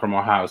to come from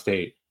Ohio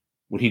State.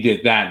 When he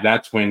did that,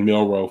 that's when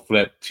Milroe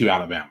flipped to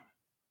Alabama.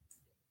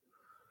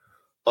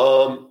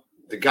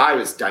 The guy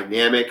is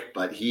dynamic,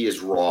 but he is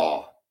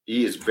raw.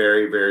 He is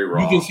very, very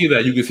raw. You can see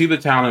that. You can see the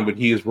talent, but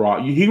he is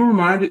raw. He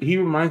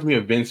reminds me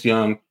of Vince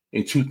Young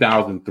in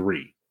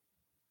 2003.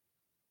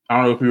 I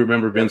don't know if you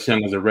remember Vince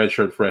Young as a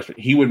redshirt freshman.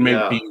 He would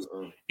make these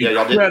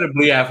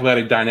incredibly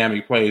athletic,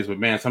 dynamic plays, but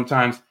man,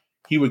 sometimes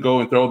he would go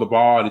and throw the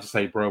ball and just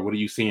say, "Bro, what are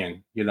you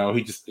seeing?" He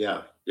just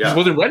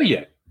wasn't ready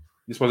yet.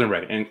 Just wasn't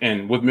ready.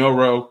 And with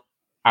Milroe,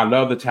 I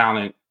love the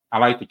talent. I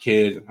like the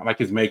kid. I like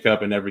his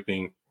makeup and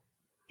everything.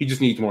 He just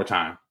needs more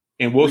time.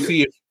 And we'll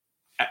see if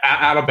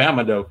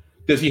Alabama, though,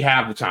 does he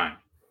have the time?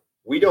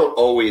 We don't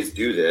always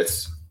do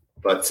this,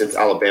 but since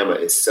Alabama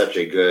is such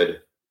a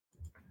good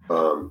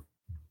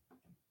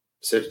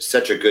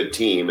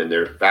team and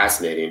they're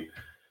fascinating,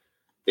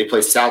 they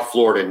play South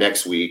Florida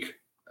next week,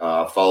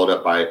 followed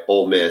up by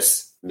Ole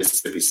Miss,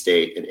 Mississippi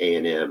State, and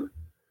A&M.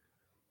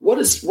 What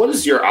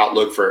is your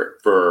outlook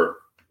for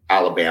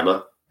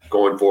Alabama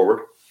going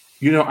forward?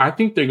 I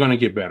think they're going to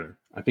get better.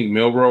 I think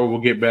Milroe will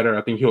get better.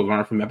 I think he'll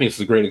learn from it. I think it's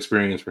a great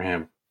experience for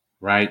him,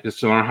 right? Just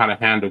to learn how to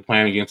handle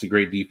playing against a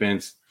great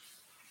defense.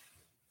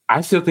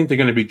 I still think they're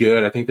going to be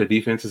good. I think their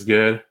defense is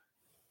good.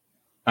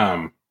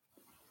 I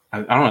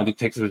don't know. I think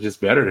Texas was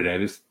just better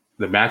today.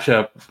 The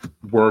matchup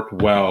worked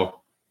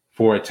well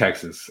for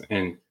Texas.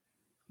 And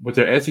with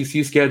their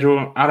SEC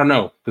schedule, I don't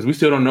know, because we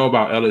still don't know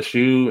about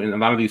LSU and a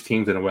lot of these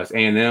teams in the West.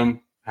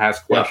 A&M has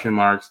question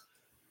marks.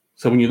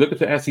 So when you look at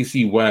the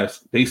SEC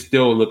West, they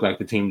still look like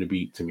the team to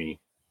beat to me.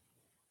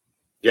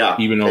 Yeah.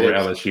 Even over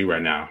LSU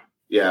right now.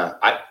 Yeah.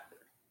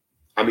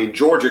 I mean,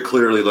 Georgia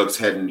clearly looks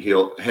head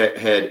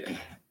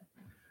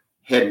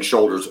and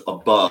shoulders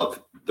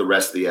above the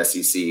rest of the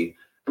SEC.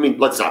 I mean,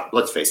 let's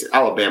face it.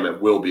 Alabama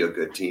will be a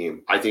good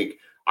team. I think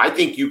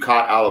you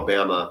caught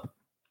Alabama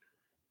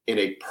in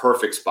a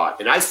perfect spot.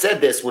 And I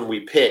said this when we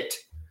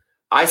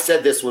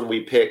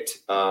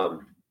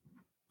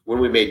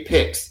made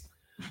picks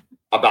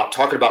about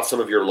talking about some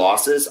of your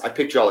losses. I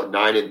picked y'all at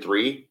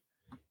 9-3.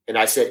 And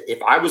I said,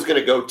 if I was going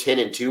to go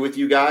 10-2 with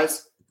you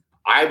guys,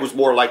 I was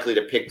more likely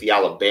to pick the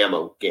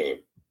Alabama game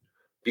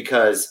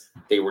because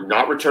they were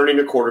not returning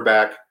a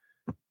quarterback.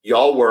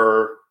 Y'all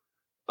were,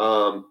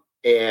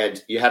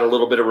 and you had a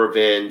little bit of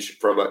revenge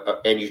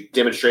and you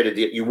demonstrated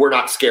that you were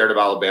not scared of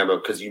Alabama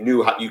because you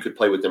knew how you could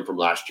play with them from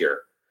last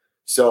year.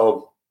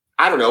 So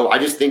I don't know. I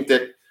just think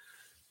that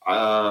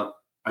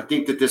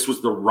this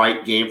was the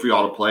right game for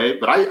y'all to play.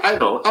 But I don't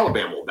know.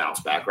 Alabama will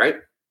bounce back, right?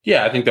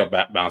 Yeah, I think they'll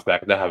bounce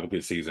back. They'll have a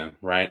good season,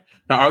 right?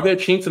 Now, are there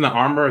chinks in the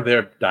armor of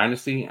their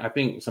dynasty? I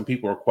think some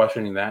people are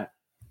questioning that.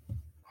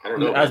 I don't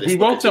know. As we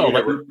both know,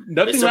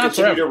 nothing lasts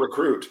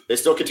forever. They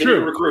still continue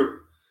to recruit.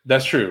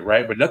 That's true,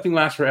 right? But nothing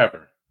lasts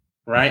forever,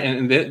 right?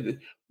 And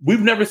we've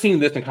never seen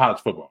this in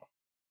college football.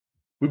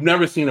 We've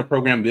never seen a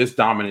program this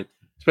dominant,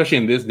 especially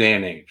in this day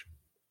and age,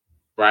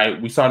 right?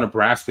 We saw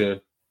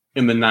Nebraska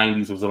in the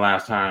 90s was the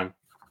last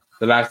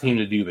team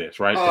to do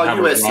this, right?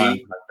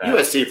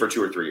 USC for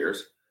 2 or 3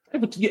 years.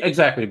 Yeah,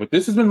 exactly. But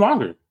this has been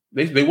longer.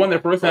 They won their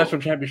first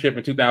national championship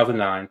in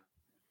 2009.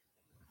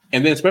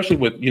 And then especially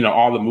with,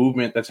 all the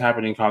movement that's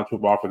happening in college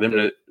football, for them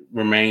to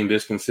remain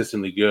this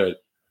consistently good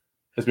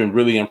has been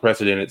really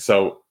unprecedented.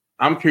 So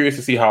I'm curious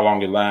to see how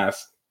long it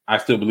lasts. I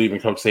still believe in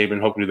Coach Saban.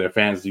 Hopefully their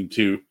fans do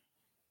too.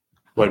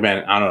 But,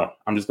 man, I don't know.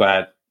 I'm just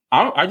glad.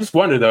 I just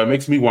wonder, though. It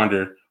makes me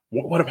wonder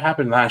what would have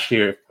happened last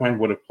year if Quinn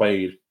would have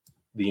played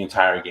the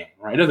entire game,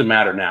 right? It doesn't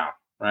matter now,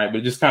 right?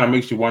 But it just kind of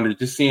makes you wonder,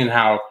 just seeing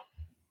how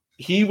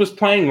he was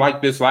playing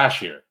like this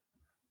last year.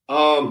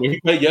 When he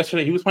played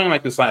yesterday, he was playing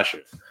like this last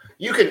year.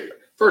 You can,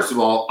 first of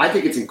all, I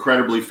think it's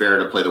incredibly fair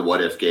to play the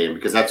what-if game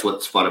because that's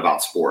what's fun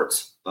about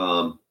sports.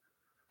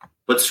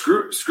 But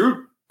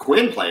screw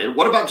Quinn playing.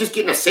 What about just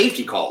getting a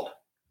safety called?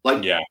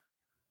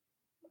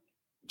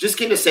 Just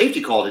getting a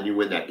safety called and you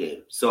win that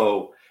game.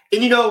 So,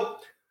 and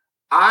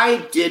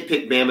I did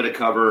pick Bama to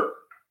cover,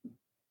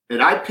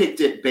 and I picked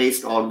it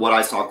based on what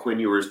I saw Quinn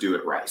Ewers do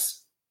at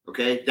Rice.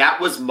 Okay,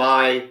 that's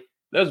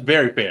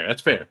very fair.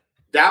 That's fair.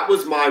 That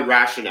was my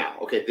rationale.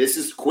 Okay, this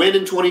is Quinn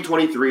in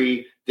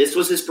 2023. This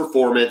was his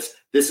performance.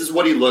 This is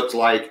what he looked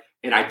like,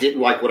 and I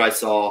didn't like what I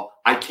saw.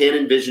 I can't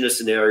envision a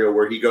scenario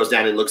where he goes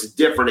down and looks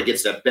different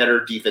against a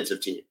better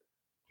defensive team.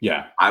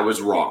 Yeah. I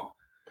was wrong.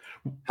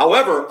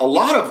 However, a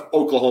lot of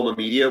Oklahoma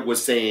media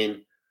was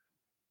saying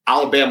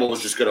Alabama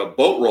was just going to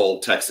boat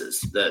roll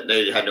Texas, that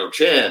they had no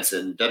chance,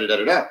 and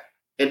da-da-da-da-da.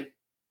 And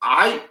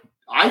I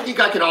think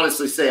I can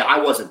honestly say I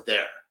wasn't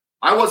there.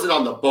 I wasn't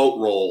on the boat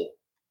roll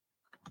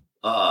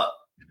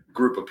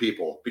group of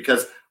people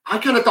because I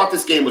kind of thought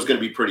this game was going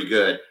to be pretty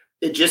good.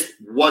 It just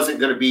wasn't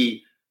going to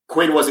be –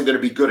 Quinn wasn't going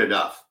to be good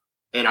enough,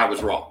 and I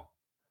was wrong.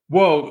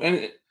 Well,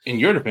 and in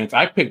your defense,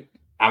 I picked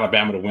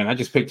Alabama to win. I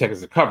just picked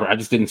Texas to cover. I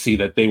just didn't see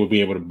that they would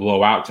be able to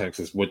blow out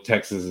Texas with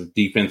Texas's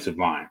defensive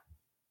line,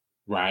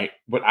 right?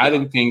 But I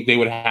didn't think they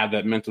would have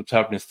that mental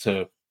toughness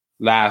to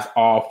last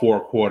all 4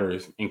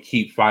 quarters and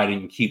keep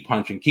fighting, keep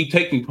punching, keep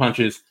taking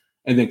punches,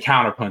 and then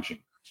counter punching.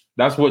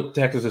 That's what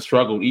Texas has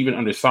struggled, even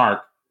under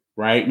Sark,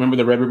 right? Remember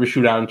the Red River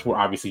Shootout?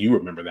 Obviously, you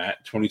remember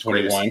that,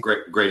 2021.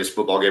 Greatest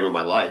football game of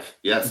my life.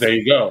 Yes. There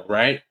you go,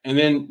 right? And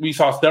then we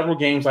saw several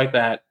games like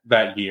that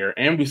year,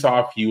 and we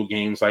saw a few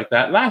games like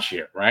that last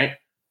year, right?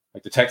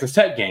 Like the Texas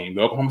Tech game,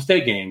 the Oklahoma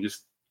State game,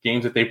 just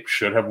games that they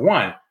should have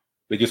won.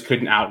 They just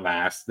couldn't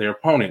outlast their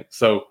opponent.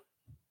 So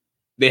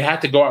they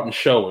had to go out and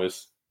show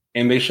us,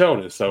 and they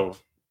showed us. So,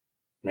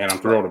 man, I'm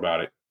thrilled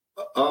about it.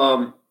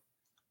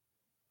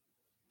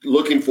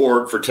 Looking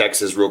forward for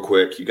Texas real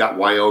quick. You got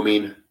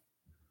Wyoming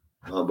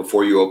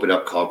before you open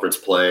up conference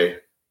play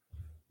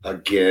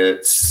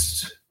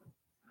against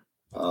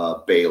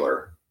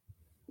Baylor.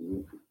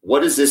 What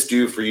does this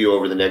do for you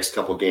over the next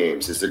couple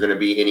games? Is there going to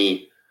be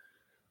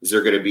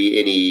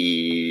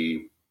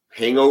any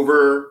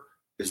hangover?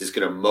 Is this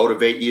going to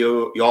motivate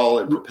y'all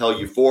and propel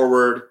you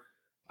forward?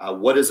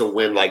 What does a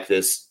win like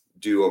this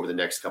do over the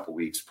next couple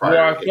weeks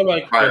prior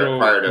to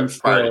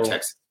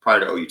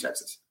OU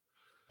Texas?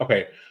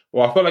 Okay.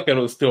 Well, I feel like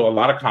it'll instill a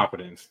lot of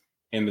confidence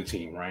in the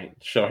team, right?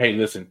 So, hey,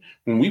 listen,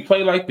 when we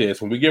play like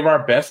this, when we give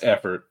our best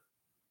effort,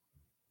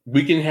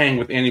 we can hang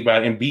with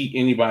anybody and beat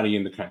anybody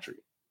in the country.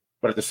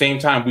 But at the same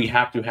time, we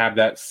have to have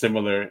that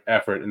similar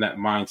effort and that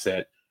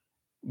mindset.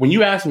 When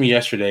you asked me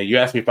yesterday, you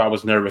asked me if I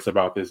was nervous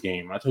about this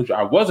game. I told you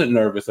I wasn't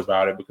nervous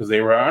about it because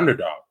they were an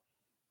underdog.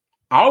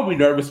 I'll be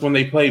nervous when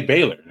they play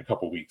Baylor in a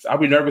couple of weeks. I'll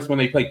be nervous when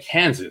they play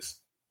Kansas.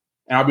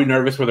 And I'll be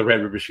nervous for the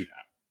Red River Shootout,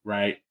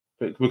 right?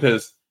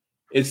 Because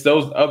it's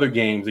those other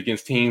games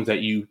against teams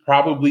that you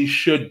probably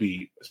should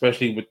be,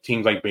 especially with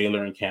teams like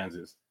Baylor and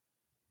Kansas,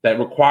 that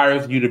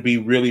requires you to be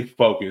really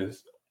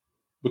focused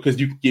because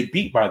you get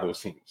beat by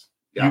those teams.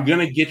 Yeah. You're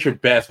going to get your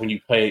best when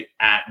you play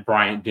at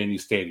Bryant-Denny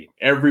Stadium.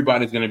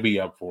 Everybody's going to be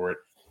up for it.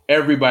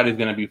 Everybody's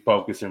going to be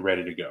focused and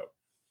ready to go.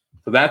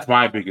 So that's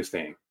my biggest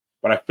thing.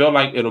 But I feel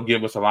like it'll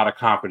give us a lot of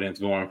confidence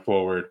going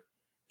forward,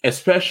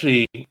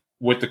 especially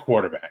with the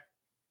quarterback.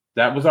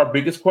 That was our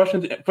biggest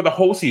question for the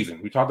whole season.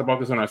 We talked about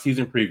this on our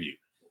season preview.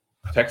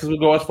 Texas will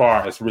go as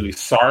far as really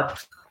Sark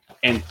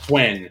and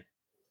Quinn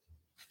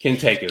can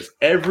take us.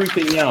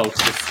 Everything else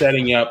is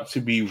setting up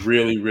to be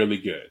really, really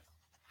good.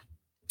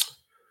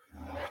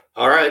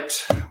 All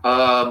right.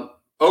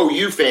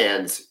 OU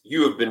fans,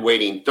 you have been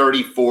waiting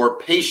 34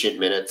 patient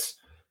minutes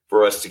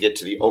for us to get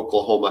to the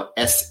Oklahoma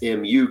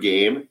SMU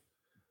game.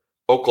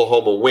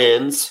 Oklahoma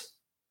wins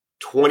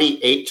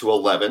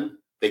 28-11.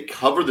 They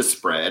cover the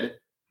spread.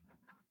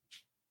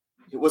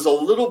 It was a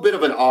little bit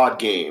of an odd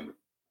game.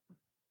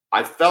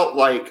 I felt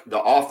like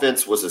the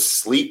offense was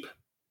asleep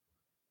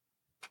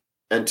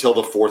until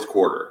the fourth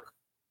quarter.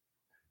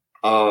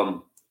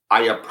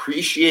 I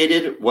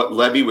appreciated what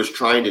Levy was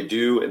trying to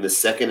do in the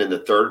second and the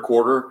third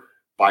quarter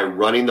by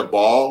running the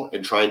ball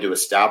and trying to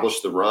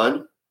establish the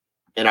run.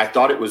 And I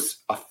thought it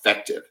was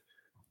effective.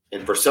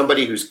 And for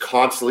somebody who's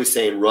constantly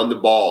saying, run the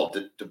ball,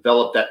 to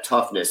develop that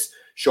toughness,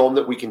 show them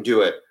that we can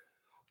do it.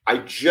 I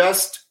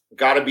just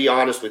got to be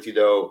honest with you,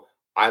 though.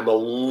 I'm a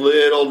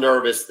little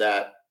nervous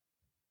that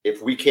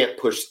if we can't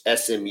push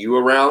SMU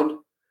around,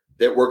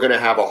 that we're going to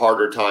have a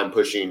harder time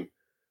pushing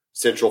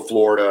Central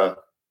Florida,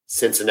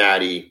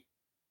 Cincinnati,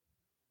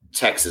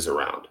 Texas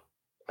around.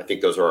 I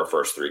think those are our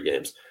first 3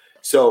 games.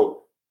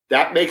 So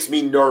that makes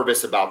me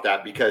nervous about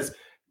that because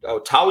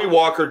Tawi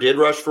Walker did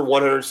rush for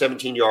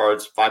 117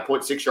 yards,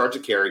 5.6 yards a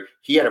carry.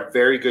 He had a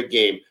very good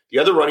game. The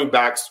other running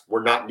backs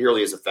were not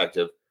nearly as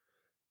effective.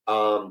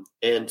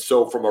 And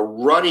so from a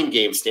running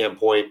game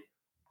standpoint,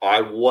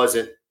 I was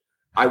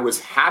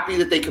happy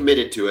that they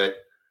committed to it,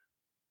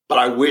 but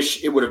I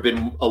wish it would have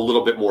been a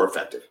little bit more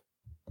effective.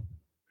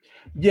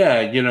 Yeah,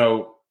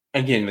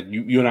 again,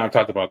 you and I have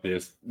talked about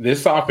this.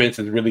 This offense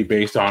is really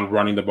based on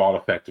running the ball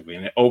effectively,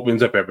 and it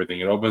opens up everything.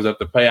 It opens up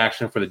the play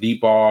action for the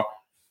deep ball.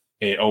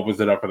 It opens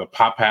it up for the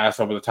pop pass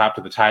over the top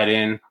to the tight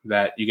end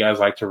that you guys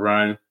like to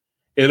run.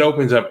 It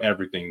opens up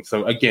everything.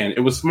 So, again,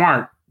 it was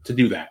smart to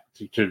do that,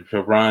 to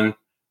run.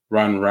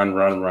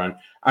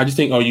 I just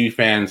think OU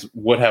fans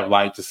would have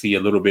liked to see a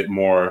little bit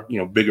more,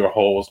 bigger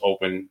holes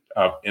open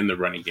up in the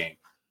running game.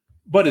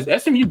 But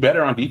is SMU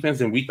better on defense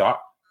than we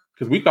thought?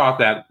 Because we thought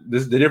that the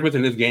difference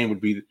in this game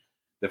would be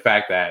the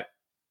fact that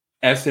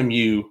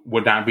SMU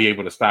would not be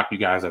able to stop you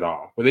guys at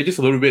all. Were they just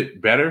a little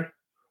bit better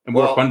and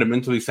more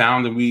fundamentally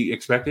sound than we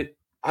expected?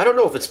 I don't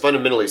know if it's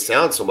fundamentally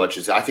sound so much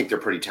as I think they're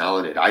pretty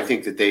talented. I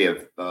think that they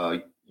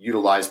have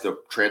utilized the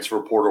transfer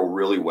portal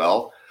really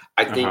well.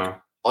 I think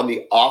on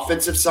the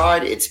offensive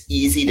side, it's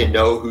easy to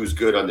know who's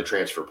good on the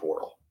transfer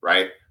portal,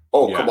 right?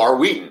 Kamar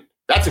Wheaton,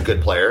 that's a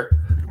good player.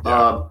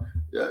 Yeah.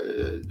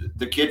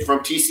 The kid from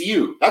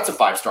TCU, that's a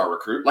 5-star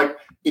recruit. Like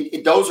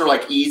those are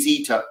like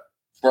easy at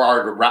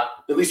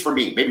least for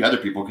me. Maybe other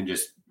people can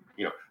just,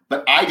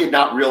 but I did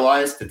not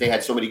realize that they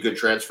had so many good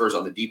transfers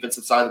on the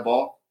defensive side of the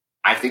ball.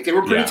 I think they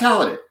were pretty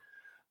talented.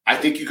 I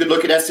think you could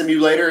look at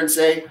SMU later and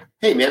say,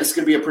 hey man, this is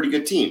going to be a pretty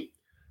good team.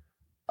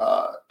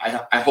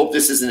 I hope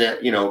this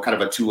isn't kind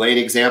of a Tulane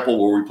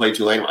example where we play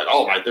Tulane like,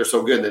 oh my, they're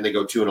so good, and then they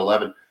go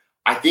 2-11.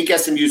 I think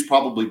SMU is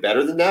probably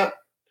better than that.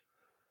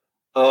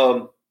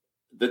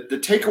 The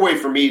takeaway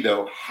for me,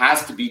 though,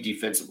 has to be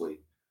defensively.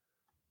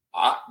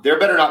 There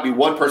better not be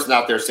one person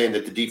out there saying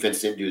that the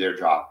defense didn't do their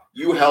job.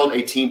 You held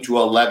a team to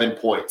 11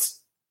 points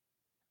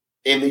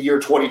in the year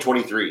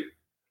 2023.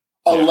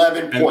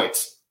 11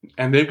 points.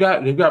 And they've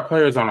got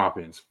players on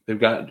offense. They've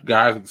got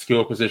guys at the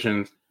skill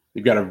positions.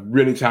 They've got a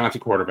really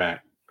talented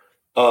quarterback.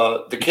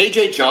 The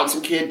KJ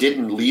Johnson kid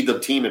didn't lead the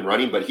team in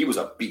running, but he was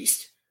a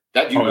beast.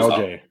 That dude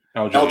was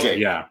LJ.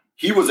 Yeah.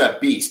 He was a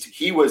beast.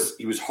 He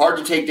was hard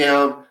to take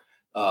down.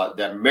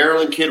 That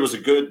Maryland kid was a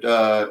good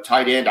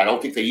tight end. I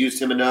don't think they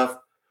used him enough.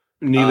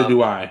 Neither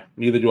do I.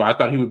 I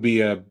thought he would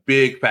be a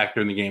big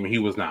factor in the game, and he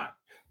was not.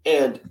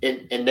 And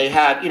they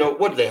had,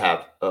 what did they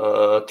have?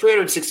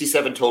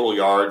 367 total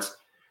yards.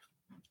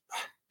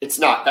 That's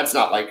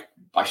not like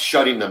by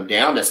shutting them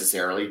down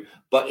necessarily,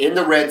 but in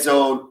the red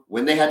zone,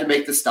 when they had to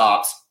make the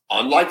stops,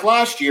 unlike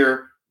last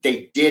year,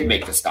 they did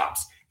make the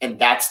stops. And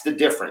that's the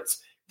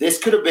difference. This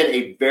could have been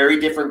a very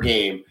different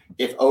game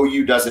if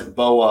OU doesn't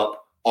bow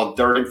up on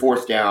 3rd and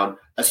 4th down,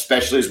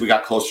 especially as we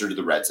got closer to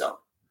the red zone.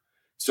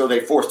 So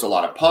they forced a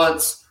lot of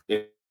punts.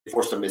 They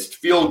forced a missed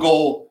field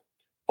goal.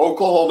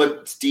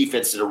 Oklahoma's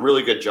defense did a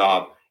really good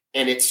job,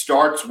 and it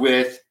starts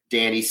with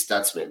Danny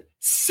Stutzman.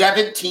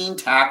 17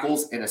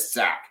 tackles and a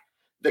sack.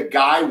 The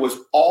guy was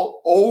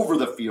all over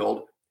the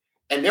field,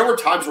 and there were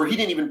times where he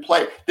didn't even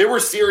play. There were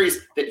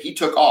series that he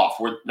took off,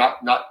 where not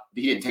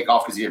he didn't take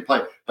off because he didn't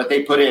play, but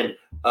they put in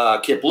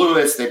Kip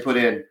Lewis, they put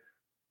in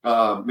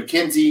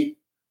McKenzie,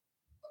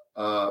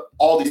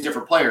 all these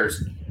different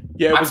players.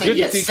 Yeah, it was good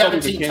to see Kobe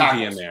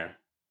McKenzie in there.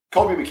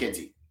 Kobe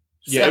McKenzie.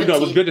 Yeah, it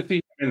was good to see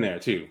him in there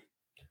too.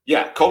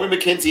 Yeah, Kobe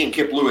McKenzie and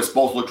Kip Lewis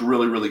both looked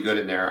really, really good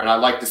in there, and I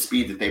like the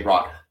speed that they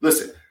brought.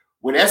 Listen,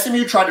 when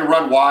SMU tried to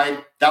run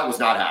wide, that was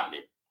not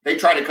happening. They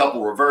tried a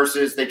couple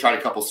reverses. They tried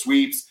a couple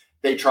sweeps.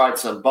 They tried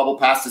some bubble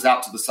passes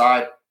out to the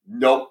side.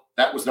 Nope,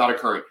 that was not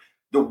occurring.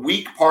 The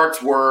weak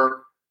parts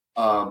were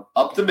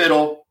up the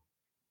middle,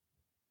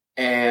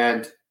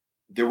 and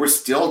there were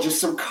still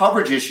just some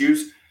coverage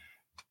issues.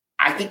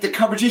 I think the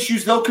coverage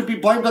issues, though, could be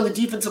blamed on the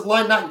defensive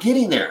line not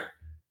getting there.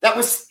 That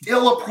was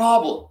still a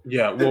problem.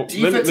 Yeah, well,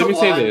 let me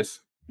say this.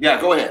 Yeah,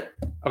 go ahead.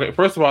 Okay,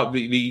 first of all,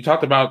 you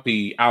talked about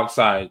the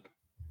outside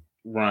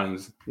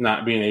runs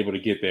not being able to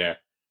get there.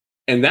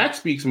 And that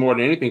speaks more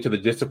than anything to the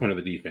discipline of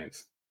the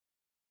defense,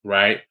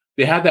 right?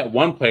 They had that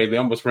one play. They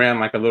almost ran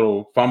like a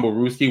little fumble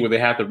rooski where they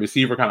had the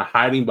receiver kind of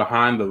hiding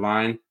behind the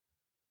line.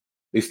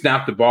 They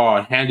snapped the ball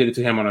and handed it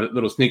to him on a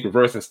little sneak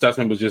reverse, and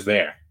Stutzman was just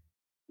there.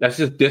 That's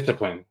just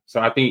discipline. So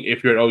I think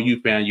if you're an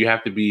OU fan, you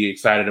have to be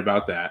excited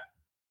about that.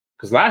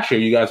 Because last year,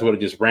 you guys would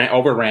have just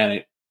overran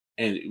it,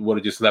 and it would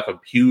have just left a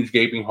huge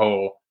gaping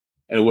hole,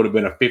 and it would have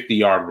been a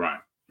 50-yard run,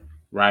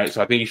 right?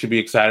 So I think you should be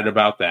excited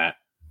about that.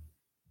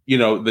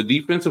 The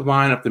defensive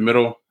line up the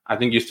middle, I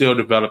think you're still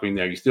developing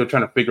there. You're still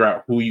trying to figure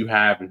out who you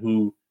have and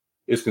who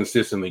is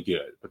consistently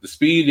good. But the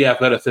speed, the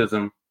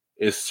athleticism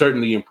is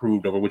certainly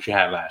improved over what you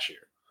had last year.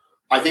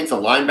 I think the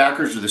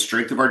linebackers are the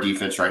strength of our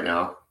defense right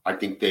now. I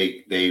think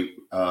they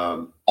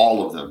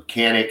all of them.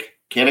 Kanik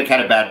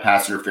had a bad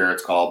pass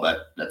interference call, but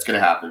that's going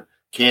to happen.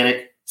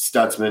 Kanik,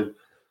 Stutzman,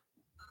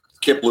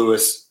 Kip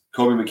Lewis,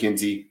 Kobe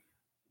McKenzie,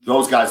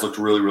 those guys looked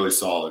really, really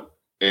solid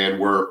and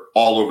were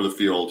all over the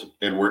field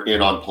and were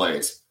in on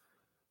plays.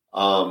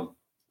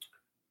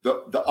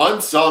 The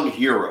unsung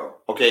hero,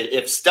 okay,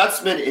 if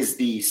Stutzman is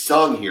the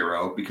sung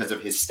hero because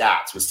of his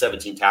stats with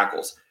 17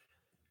 tackles,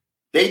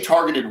 they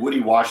targeted Woody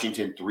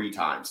Washington 3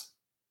 times.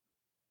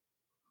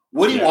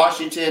 Woody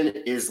Washington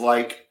is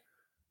like,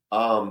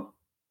 I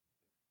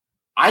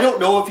don't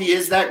know if he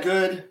is that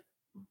good,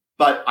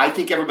 but I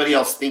think everybody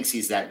else thinks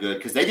he's that good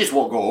because they just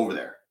won't go over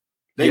there.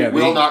 They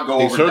will not go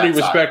over there. They certainly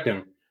respect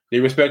him. They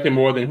respect him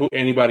more than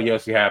anybody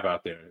else you have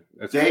out there.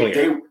 That's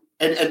clear.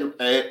 And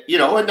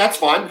that's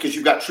fine because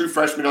you've got true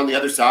freshmen on the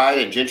other side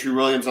and Gentry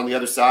Williams on the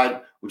other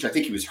side, which I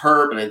think he was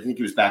hurt, and I think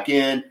he was back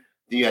in.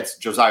 Then you had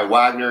Josiah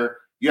Wagner.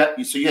 You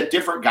had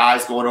different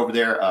guys going over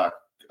there.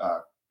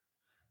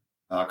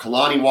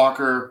 Kalani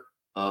Walker.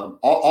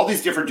 All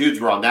these different dudes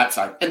were on that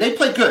side, and they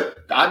played good.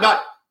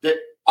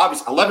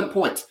 Obviously 11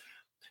 points.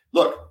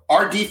 Look,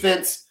 our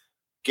defense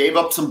gave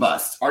up some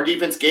busts. Our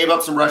defense gave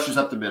up some rushes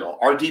up the middle.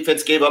 Our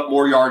defense gave up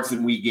more yards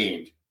than we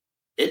gained.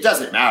 It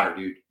doesn't matter,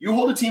 dude. You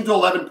hold a team to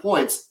 11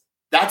 points,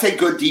 that's a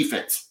good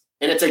defense,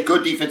 and it's a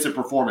good defensive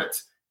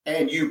performance,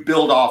 and you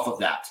build off of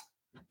that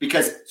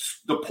because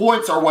the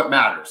points are what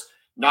matters.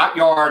 Not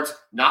yards,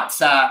 not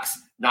sacks,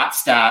 not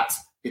stats.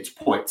 It's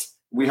points.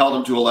 We held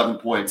them to 11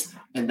 points,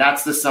 and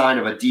that's the sign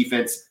of a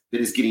defense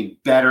that is getting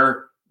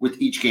better with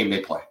each game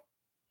they play.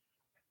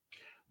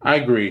 I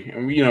agree.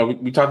 And,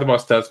 we talked about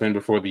Stutzman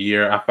before the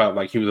year. I felt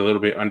like he was a little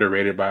bit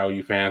underrated by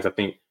OU fans. I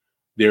think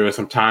there were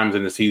some times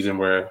in the season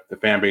where the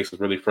fan base was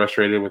really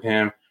frustrated with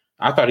him.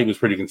 I thought he was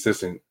pretty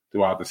consistent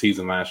throughout the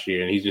season last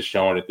year, and he's just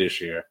showing it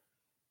this year,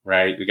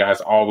 right? The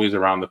guy's always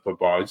around the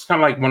football. It's kind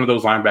of like one of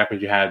those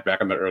linebackers you had back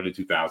in the early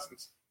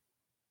 2000s.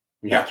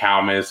 You have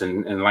Kalmus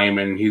and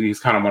Lehman. He's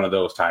kind of one of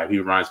those type. He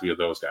reminds me of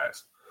those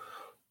guys.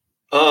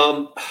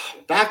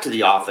 Back to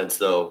the offense,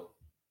 though.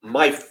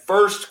 My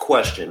first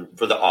question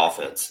for the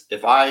offense,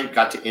 if I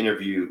got to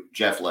interview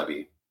Jeff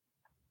Lebby,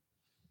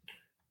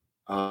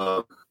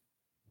 while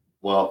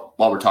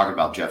we're talking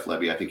about Jeff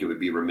Lebby, I think it would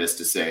be remiss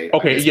to say.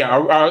 Okay, I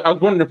was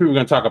wondering if we were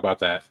going to talk about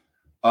that.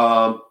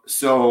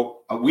 So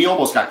we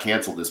almost got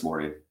canceled this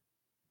morning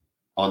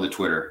on the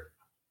Twitter.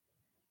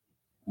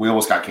 We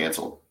almost got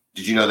canceled.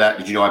 Did you know that?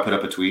 Did you know I put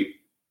up a tweet?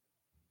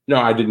 No,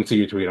 I didn't see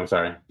your tweet. I'm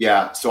sorry.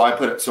 Yeah, so I'm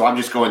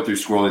just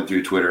scrolling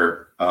through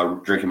Twitter,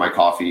 drinking my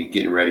coffee,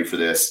 getting ready for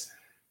this,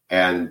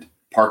 and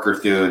Parker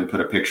Thune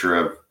put a picture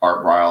of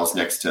Art Briles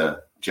next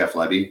to Jeff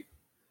Lebby,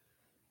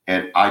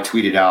 and I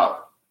tweeted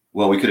out,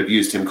 well, we could have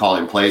used him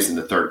calling plays in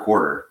the third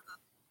quarter,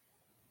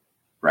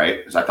 right?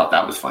 Because I thought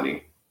that was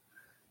funny.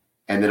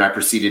 And then I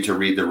proceeded to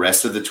read the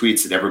rest of the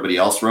tweets that everybody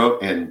else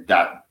wrote, and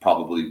that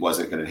probably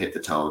wasn't going to hit the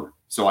tone.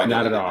 So I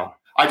not at all.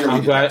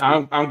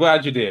 I'm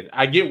glad you did.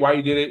 I get why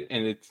you did it,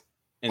 and it's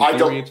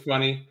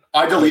funny.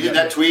 I deleted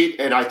that tweet,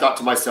 and I thought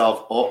to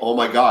myself, "Oh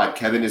my God,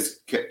 Kevin's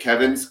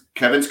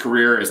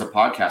career as a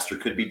podcaster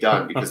could be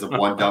done because of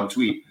one dumb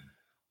tweet."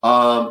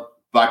 But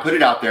I put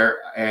it out there,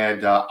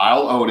 and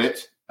I'll own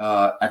it.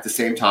 At the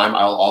same time,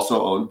 I'll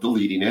also own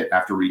deleting it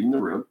after reading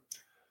the room.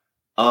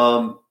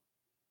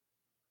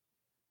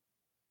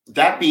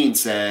 That being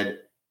said,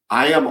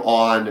 I am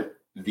on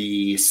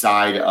the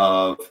side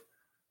of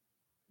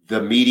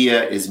the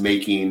media is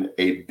making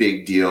a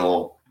big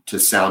deal to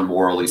sound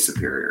morally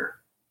superior.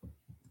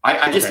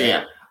 I just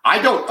am. I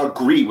don't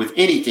agree with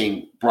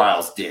anything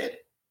Briles did.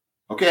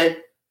 Okay?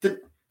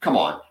 Come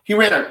on. He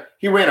ran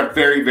a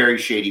very, very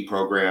shady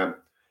program,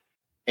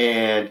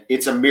 and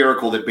it's a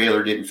miracle that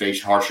Baylor didn't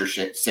face harsher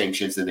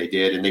sanctions than they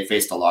did, and they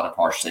faced a lot of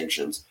harsh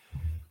sanctions.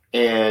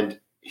 And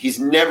he's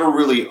never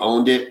really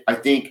owned it, I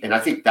think, and I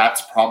think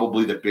that's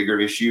probably the bigger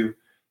issue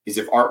is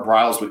if Art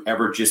Briles would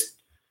ever just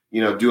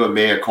do a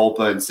mea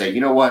culpa and say,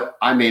 you know what,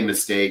 I made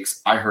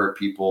mistakes. I hurt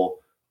people.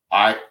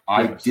 I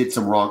did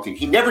some wrong thing.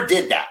 He never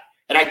did that.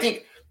 And I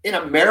think in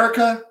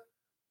America,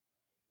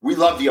 we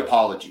love the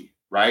apology,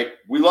 right?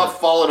 We love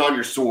falling on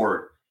your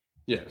sword.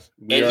 Yes.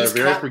 We are a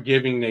very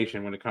forgiving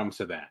nation when it comes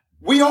to that.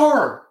 We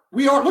are.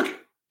 Look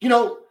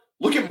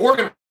at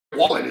Morgan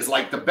Wallen is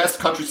like the best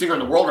country singer in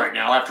the world right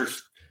now after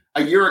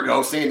a year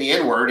ago saying the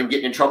N-word and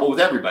getting in trouble with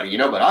everybody,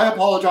 but I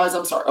apologize.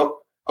 I'm sorry. Oh,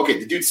 okay.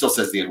 The dude still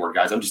says the N-word,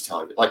 guys. I'm just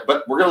telling you.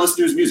 But we're going to listen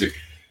to his music.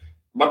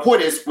 My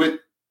point is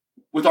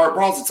with Art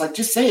Briles, it's like,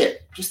 just say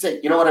it. Just say,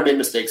 you know what? I made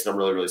mistakes and I'm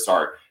really, really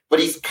sorry. But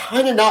he's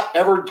kind of not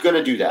ever going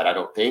to do that, I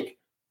don't think.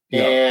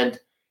 Yeah. And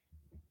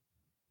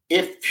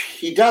if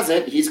he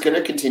doesn't, he's going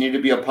to continue to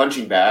be a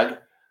punching bag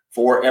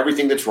for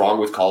everything that's wrong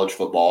with college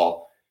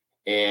football.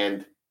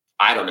 And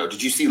I don't know.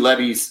 Did you see Jeff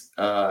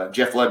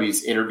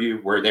Lebby's interview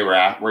where they were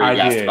at, where he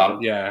asked about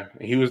him? Yeah,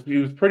 he was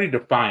pretty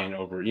defiant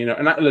over,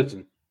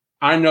 and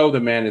I know the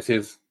man is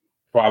his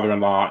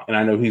father-in-law, and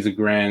I know he's a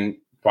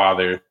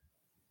grandfather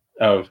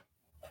of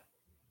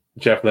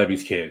Jeff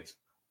Lebby's kids.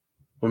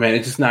 But man,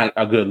 it's just not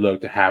a good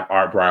look to have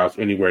Art Briles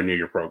anywhere near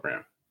your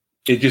program.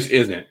 It just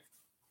isn't.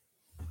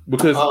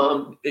 Because,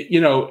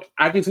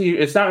 I can see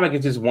it's not like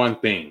it's just one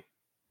thing,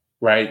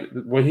 right?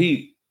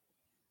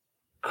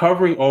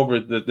 covering over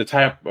the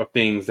type of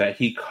things that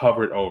he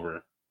covered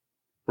over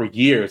for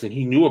years, and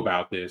he knew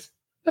about this.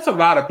 That's a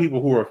lot of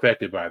people who are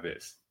affected by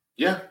this.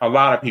 Yeah. A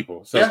lot of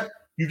people. So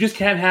you just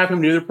can't have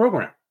him near the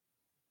program.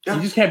 Yeah.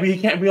 He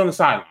can't be on the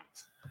sidelines.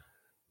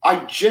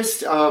 I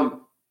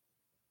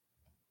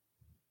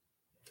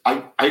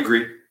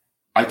agree.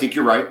 I think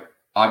you're right.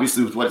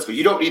 Obviously, with what it's, but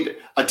you don't need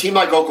a team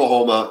like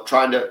Oklahoma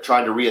trying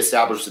to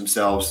reestablish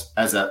themselves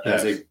as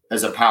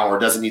a power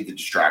doesn't need the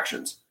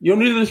distractions. You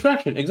don't need the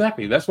distraction.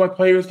 Exactly. That's why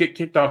players get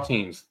kicked off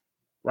teams,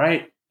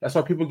 right? That's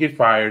why people get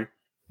fired,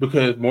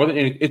 because more than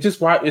anything, it's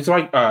just why it's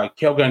like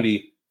Kel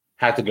Gundy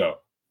had to go,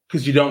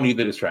 because you don't need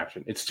the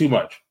distraction. It's too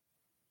much.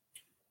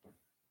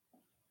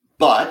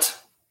 But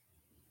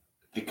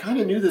they kind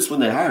of knew this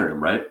when they hired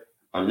him, right?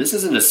 I mean, this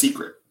isn't a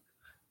secret.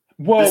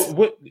 Well,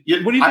 what do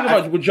you think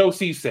about what Joe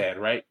C said,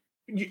 right?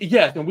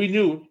 Yes, and we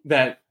knew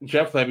that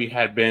Jeff Lebby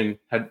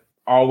had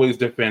always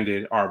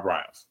defended Art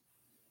Briles,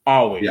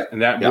 always,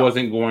 and that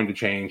wasn't going to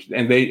change.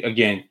 And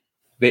they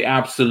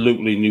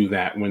absolutely knew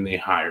that when they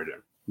hired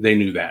him. They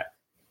knew that.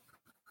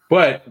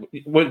 But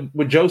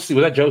what Joe C,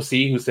 was that Joe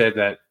C who said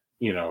that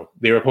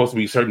there were supposed to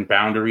be certain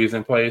boundaries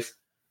in place?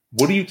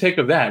 What do you take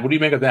of that? What do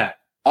you make of that?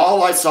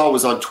 All I saw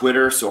was on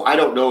Twitter, so I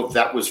don't know if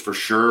that was for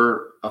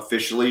sure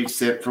officially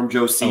sent from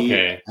Joe C.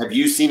 Okay. Have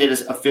you seen it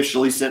as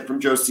officially sent from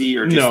Joe C,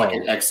 or just like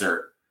an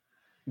excerpt?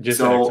 Just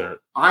an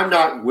excerpt. I'm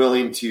not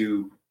willing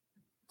to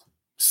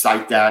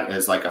cite that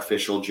as like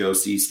official Joe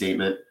C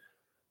statement.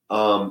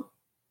 I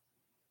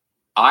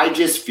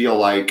just feel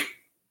like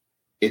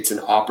it's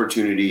an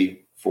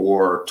opportunity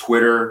for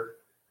Twitter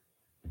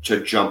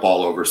to jump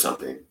all over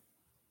something.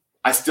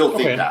 I still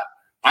think that.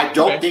 I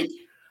don't think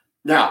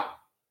now.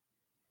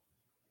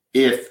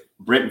 If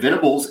Brent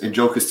Venables and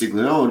Joe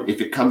Castiglione, if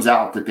it comes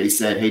out that they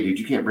said, "Hey, dude,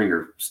 you can't bring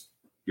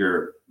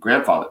your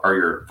grandfather or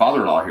your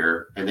father-in-law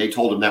here," and they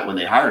told him that when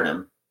they hired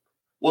him,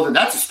 well, then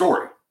that's a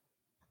story.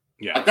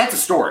 Yeah, like, that's a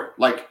story.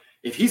 Like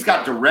if he has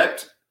a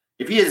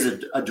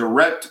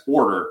direct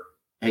order,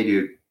 "Hey,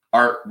 dude,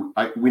 Art,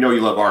 we know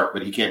you love Art,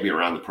 but he can't be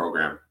around the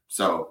program,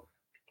 so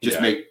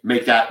just make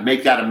that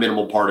a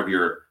minimal part of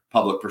your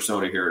public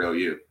persona here at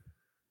OU."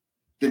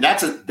 Then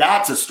that's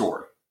a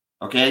story.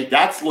 Okay,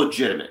 that's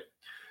legitimate.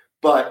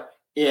 But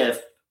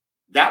if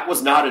that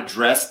was not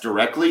addressed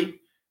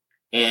directly,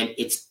 and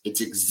it's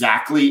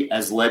exactly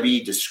as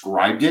Lebby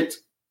described it,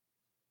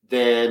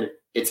 then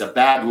it's a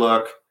bad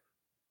look.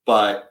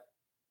 But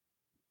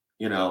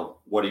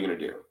what are you going to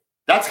do?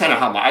 That's kind of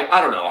how I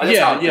don't know.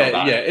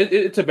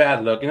 It's a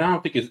bad look, and I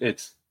don't think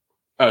it's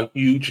a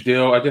huge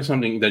deal. I guess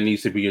something that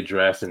needs to be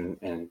addressed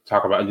and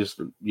talk about, and just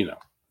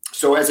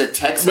So as a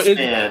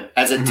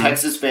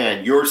Texas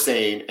fan, you're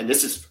saying, and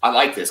I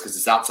like this because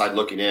it's outside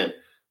looking in.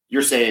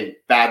 You're saying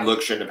bad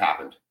look shouldn't have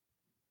happened.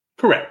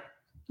 Correct.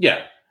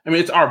 Yeah. I mean,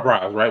 it's Art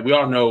Briles, right? We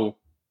all know,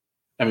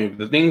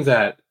 the things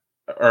that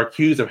are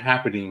accused of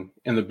happening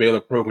in the Baylor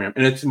program,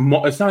 and it's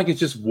not like it's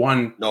just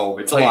one. No,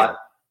 it's player. a lot.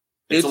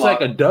 It's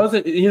like a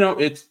dozen,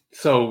 it's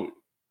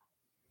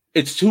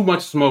too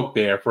much smoke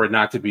there for it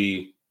not to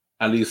be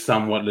at least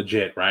somewhat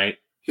legit, right?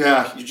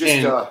 Yeah. You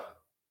just,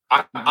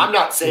 I'm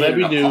not saying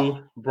Lebby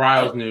knew,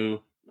 Briles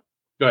knew.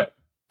 Go ahead.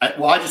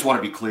 I just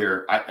want to be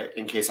clear,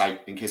 in case I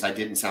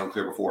didn't sound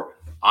clear before.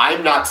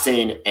 I'm not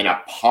saying an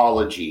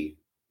apology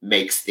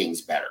makes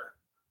things better.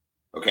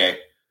 Okay,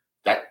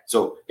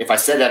 so if I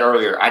said that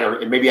earlier,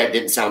 and maybe I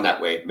didn't sound that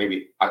way.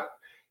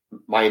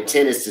 My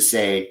intent is to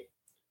say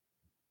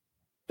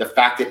the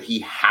fact that he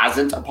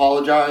hasn't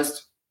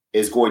apologized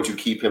is going to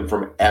keep him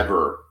from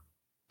ever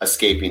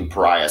escaping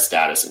pariah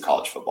status in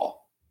college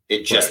football.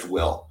 It just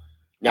will.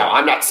 Now,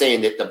 I'm not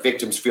saying that the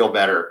victims feel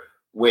better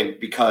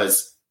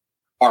because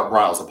Art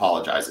Briles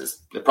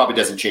apologizes. It probably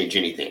doesn't change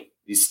anything.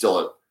 He's still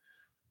a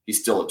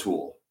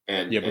tool.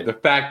 But the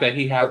fact that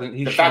he hasn't,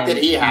 no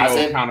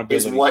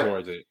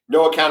accountability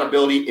no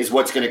accountability is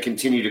what's going to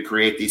continue to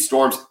create these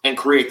storms and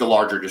create the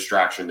larger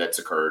distraction that's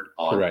occurred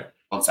on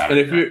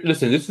Saturday. And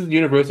this is the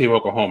University of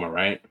Oklahoma,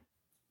 right?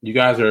 You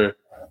guys are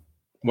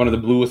one of the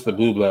bluest of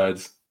blue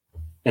bloods,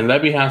 and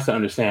Lebby has to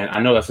understand. I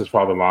know that's his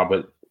father-in-law,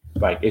 but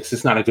it's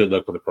just not a good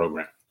look for the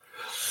program.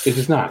 It's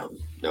just not.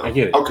 No. I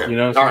get it. Okay.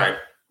 All right.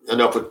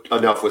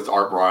 Enough with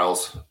Art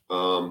Briles.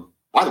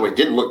 By the way,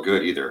 didn't look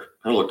good either.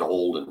 Kind of looked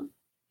old, and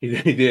he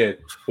did.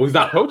 Well, he's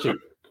not coaching.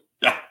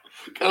 Yeah,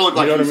 kind of looked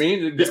like what I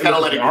mean. He's kind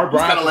of let it go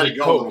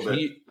a little bit.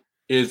 He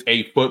is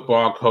a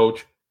football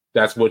coach.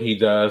 That's what he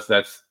does.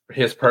 That's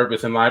his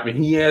purpose in life, and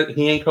he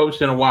ain't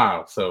coached in a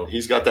while. So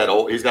he's got that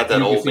old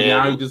man.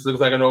 Now he just looks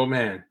like an old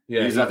man.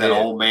 Yeah, he's got that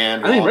old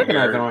man. I didn't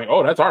recognize him. I'm like,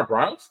 oh, that's Art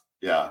Briles.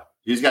 Yeah,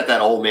 he's got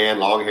that old man,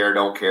 long hair,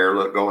 don't care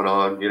look going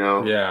on.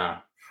 Yeah.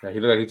 Yeah, he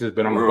looked like he's just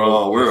been on the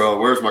boat.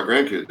 Where's my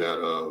grandkid?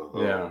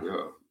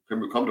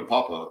 Come to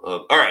Papa.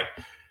 All right,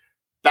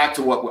 back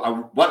to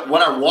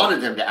what I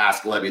wanted them to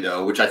ask Lebby,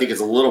 though, which I think is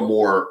a little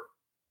more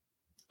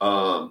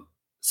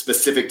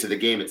specific to the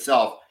game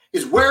itself,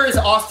 is where is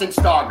Austin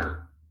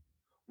Stogner?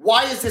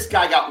 Why has this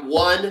guy got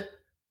one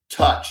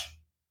touch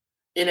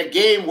in a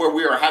game where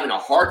we are having a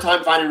hard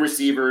time finding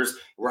receivers,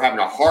 we're having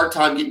a hard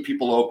time getting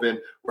people open,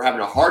 we're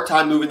having a hard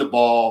time moving the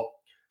ball,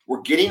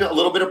 we're getting a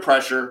little bit of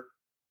pressure.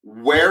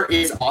 Where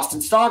is Austin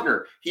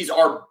Stogner? He's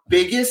our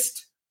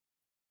biggest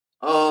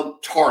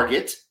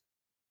target,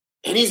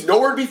 and he's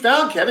nowhere to be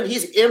found, Kevin.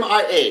 He's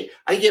MIA.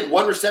 I get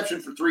 1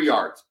 reception for 3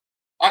 yards.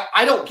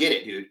 I don't get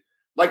it, dude.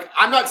 Like,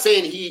 I'm not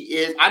saying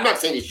he's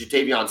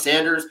Jatavion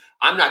Sanders.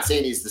 I'm not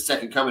saying he's the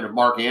second coming of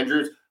Mark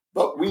Andrews,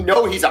 but we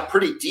know he's a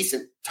pretty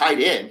decent tight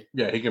end.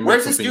 Yeah, he can.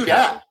 Where's this dude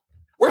at?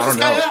 Where's this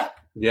guy at?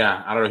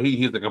 Yeah, I don't know.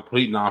 He's a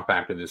complete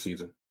non-factor this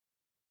season.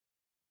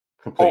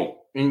 Complete.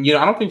 And,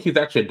 I don't think he's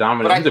actually a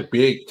dominant. He's a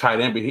big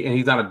tight end, but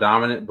he's not a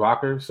dominant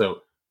blocker.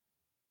 So,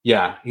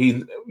 yeah,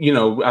 he's,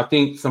 I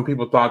think some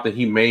people thought that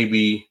he may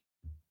be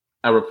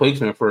a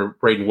replacement for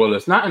Braden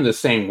Willis. Not in the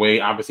same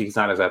way. Obviously, he's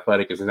not as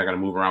athletic as he's not going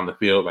to move around the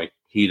field like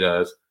he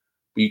does.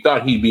 But you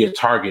thought he'd be a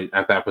target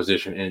at that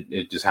position, and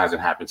it just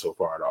hasn't happened so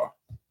far at all.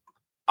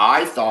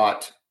 I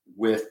thought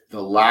with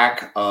the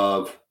lack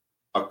of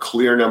a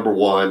clear number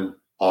one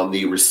on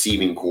the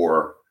receiving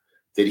core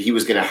that he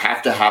was going to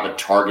have a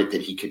target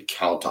that he could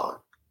count on,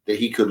 that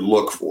he could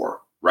look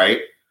for, right?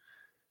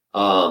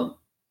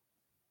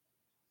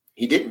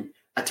 He didn't.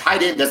 A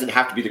tight end doesn't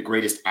have to be the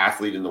greatest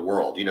athlete in the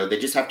world. They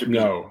just have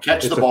to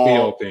catch the ball.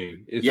 Feel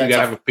thing. You got to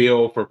have a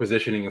feel for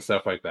positioning and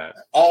stuff like that.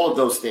 All of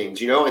those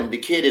things, and the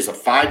kid is a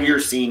 5-year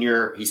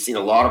senior. He's seen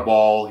a lot of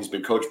ball. He's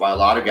been coached by a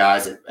lot of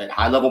guys at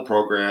high-level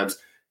programs,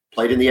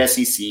 played in the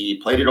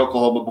SEC, played at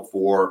Oklahoma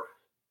before.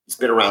 He's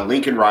been around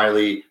Lincoln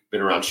Riley,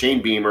 been around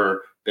Shane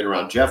Beamer, been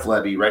around Jeff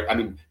Levy, right? I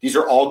mean, these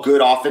are all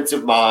good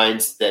offensive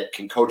minds that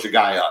can coach a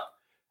guy up.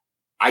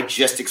 I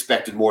just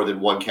expected more than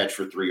 1 catch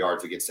for 3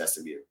 yards against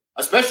SMU,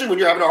 especially when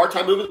you're having a hard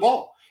time moving the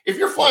ball. If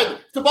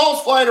the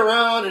ball's flying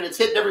around and it's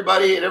hitting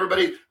everybody,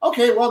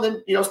 okay, well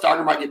then,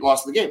 Stogner might get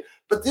lost in the game.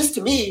 But this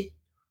to me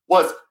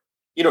was,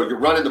 you're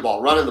running the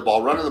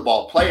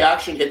ball, play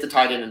action, hit the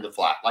tight end in the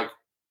flat. Like,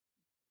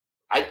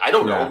 I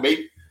don't know.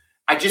 Maybe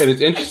and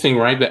it's interesting,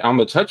 right, that on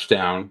the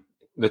touchdown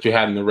that you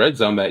had in the red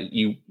zone that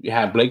you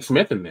had Blake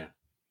Smith in there.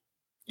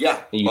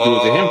 Yeah. And you threw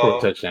it to him for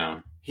a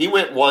touchdown. He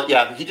went one.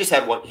 Yeah, he just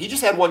had one. He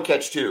just had 1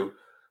 catch too.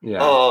 Yeah.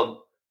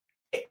 Andrell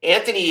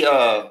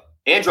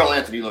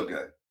Anthony looked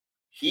good.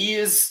 He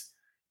is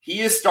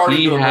starting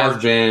to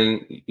emerge.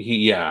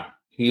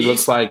 He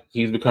looks like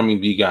he's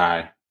becoming the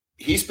guy.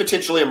 He's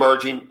potentially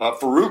emerging.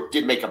 Farouk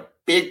did make a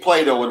big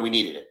play though when we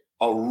needed it.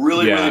 A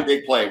really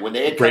big play when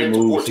they had cut into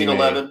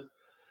 14-11.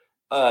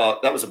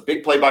 That was a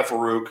big play by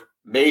Farouk.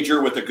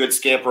 Major with a good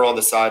scamper on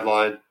the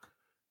sideline.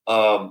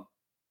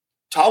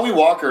 Tawi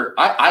Walker,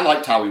 I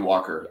like Tawi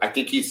Walker. I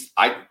think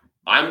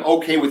I'm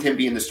okay with him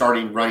being the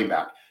starting running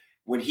back.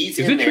 When he's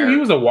in there. Is it true he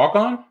was a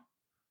walk-on?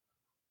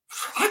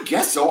 I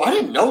guess so. I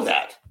didn't know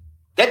that.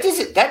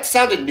 That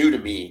sounded new to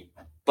me.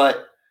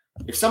 But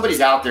if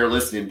somebody's out there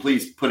listening,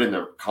 please put in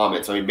the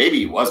comments. I mean, maybe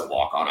he was a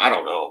walk-on. I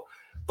don't know.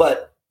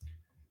 But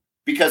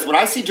because when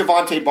I see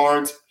Javonte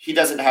Barnes, he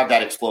doesn't have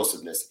that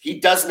explosiveness. He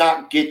does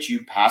not get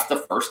you past the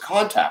first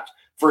contact.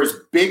 For as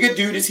big a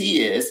dude as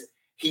he is,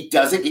 he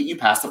doesn't get you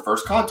past the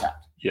first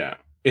contact. Yeah.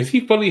 Is he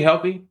fully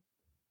healthy?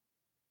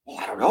 Well,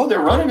 I don't know. They're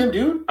running him,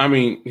 dude. I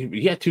mean,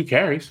 he had 2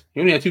 carries. He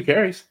only had 2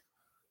 carries.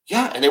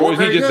 Yeah, and they weren't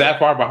very just good. That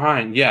far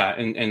behind? Yeah,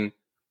 and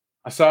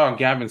I saw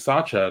Gavin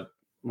Sawchuk.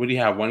 Would he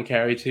have 1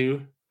 carry,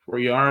 2 for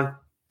a yard?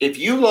 If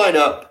you line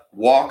up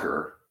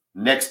Walker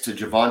next to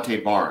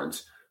Javonte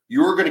Barnes,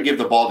 you're going to give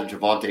the ball to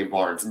Javonte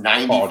Barnes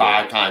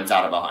 95 times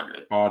out of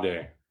 100. All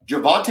day.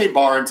 Javonte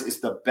Barnes is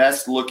the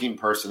best-looking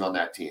person on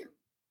that team.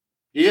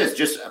 He is,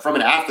 just from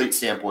an athlete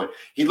standpoint.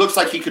 He looks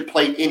like he could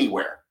play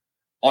anywhere,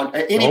 on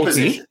any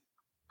position. Team?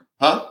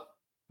 Huh?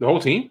 The whole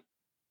team?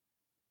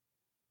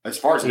 As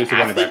far as an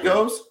athlete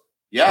goes?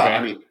 Yeah, okay.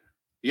 I mean,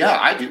 yeah,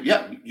 I do.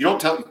 Yeah, you don't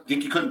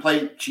think you couldn't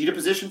play cheetah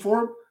position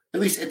for him?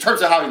 At least in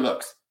terms of how he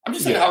looks. I'm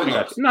just saying how he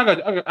looks. No,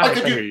 I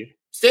hear you.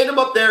 Stand him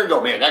up there and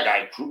go, man, that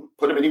guy,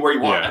 put him anywhere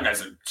you want. Yeah. That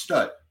guy's a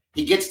stud.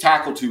 He gets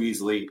tackled too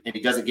easily, and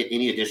he doesn't get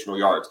any additional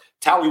yards.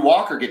 Tawi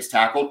Walker gets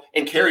tackled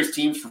and carries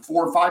teams for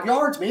 4 or 5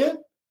 yards, man.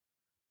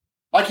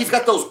 Like, he's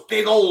got those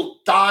big old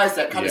thighs,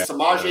 that kind of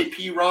Samaje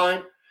P.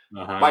 Ryan.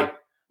 Uh-huh.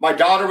 My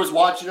daughter was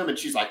watching him, and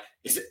she's like,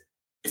 is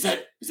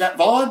that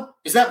Vaughn?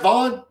 Is that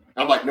Vaughn?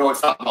 And I'm like, no,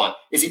 it's not Vaughn.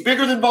 Is he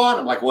bigger than Vaughn?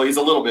 I'm like, well, he's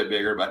a little bit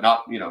bigger, but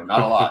not a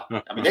lot.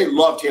 I mean, they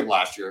loved him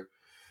last year.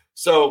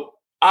 So,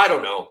 I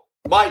don't know.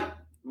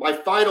 My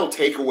final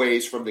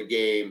takeaways from the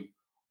game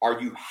are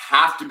you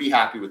have to be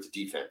happy with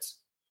the defense.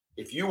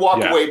 If you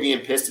walk away being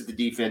pissed at the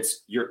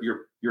defense,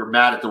 you're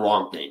mad at the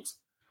wrong things.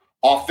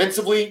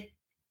 Offensively,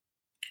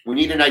 we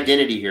need an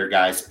identity here,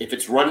 guys. If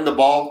it's running the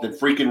ball, then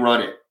freaking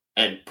run it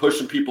and push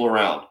some people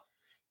around.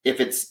 If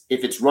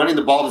it's running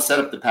the ball to set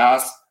up the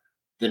pass,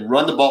 then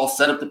run the ball,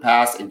 set up the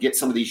pass, and get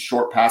some of these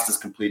short passes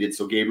completed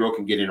so Gabriel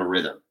can get in a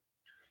rhythm.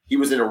 He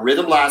was in a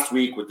rhythm last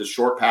week with the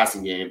short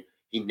passing game.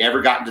 He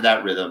never got into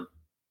that rhythm.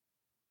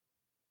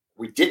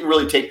 We didn't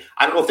really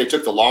I don't know if they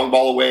took the long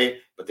ball away,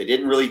 but they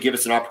didn't really give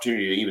us an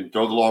opportunity to even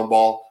throw the long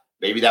ball.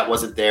 Maybe that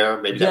wasn't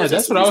there. Maybe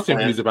that's what I was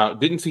confused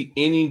about. Didn't see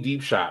any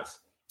deep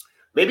shots.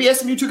 Maybe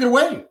SMU took it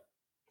away.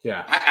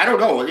 Yeah. I don't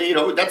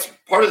know. That's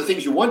part of the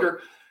things you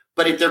wonder.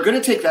 But if they're going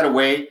to take that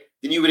away,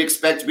 then you would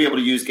expect to be able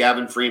to use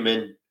Gavin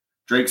Freeman,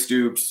 Drake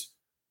Stoops,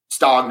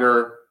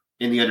 Stogner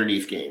in the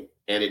underneath game.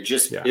 And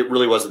it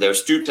really wasn't there.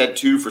 Stoops had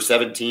 2 for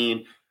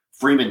 17.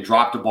 Freeman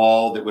dropped a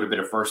ball that would have been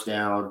a first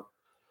down.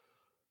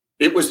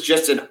 It was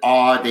just an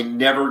odd. They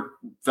never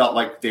felt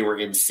like they were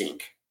in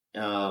sync.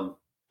 And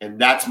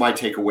that's my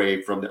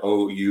takeaway from the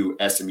OU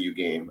SMU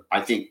game.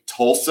 I think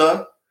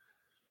Tulsa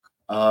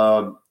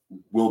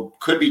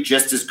could be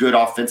just as good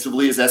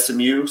offensively as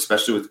SMU,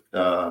 especially with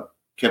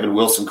Kevin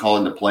Wilson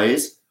calling the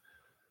plays.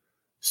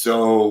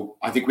 So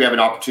I think we have an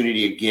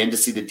opportunity again to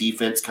see the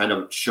defense kind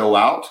of show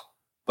out.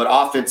 But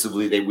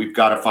offensively, we've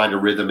got to find a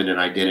rhythm and an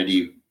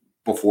identity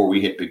before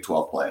we hit Big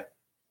 12 play.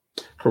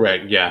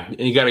 Correct. Yeah,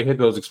 and you got to hit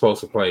those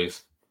explosive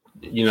plays.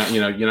 You're not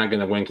going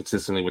to win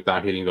consistently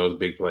without hitting those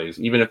big plays.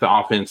 Even if the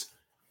offense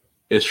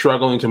is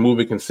struggling to move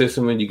it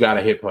consistently, you got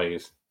to hit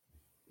plays.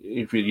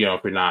 If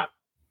you're not,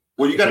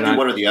 well, you got to do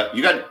one or the other.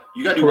 You got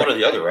to do one or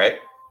the other, right?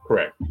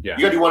 Correct. Yeah,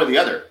 you got to do one or the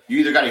other. You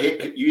either got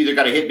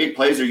to hit big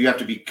plays, or you have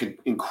to be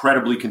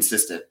incredibly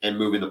consistent and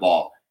moving the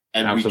ball.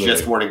 And Absolutely. We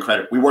just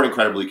weren't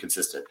incredibly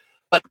consistent.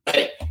 But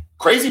hey,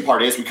 crazy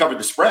part is we covered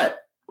the spread,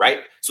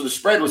 right? So the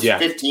spread was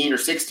 15 or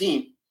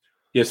 16.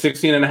 Yeah,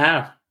 16 and a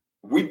half.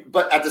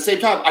 But at the same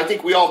time, I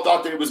think we all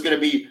thought that it was going to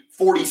be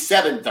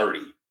 47-30.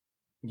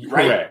 Right?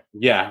 Correct.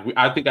 Yeah.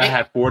 I think I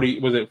had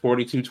 40. Was it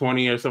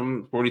 42-20 or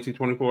something?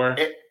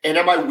 42-24? And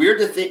am I weird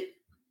to think,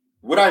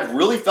 would I have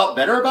really felt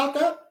better about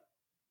that?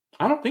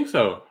 I don't think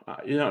so.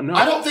 No.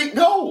 I don't think,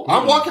 no.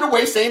 I'm walking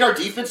away saying our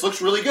defense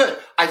looks really good.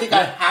 I think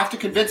I have to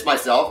convince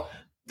myself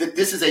that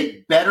this is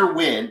a better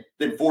win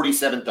than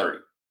 47-30.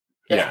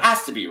 It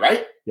has to be,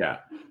 right? Yeah.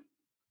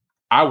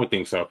 I would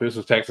think so. If this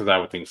was Texas, I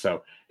would think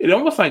so. It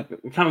almost kind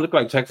of looked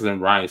like Texas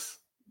and Rice,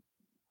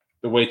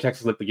 the way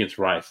Texas looked against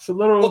Rice. It's a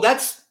little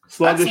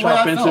sluggish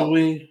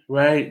offensively,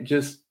 right?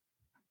 So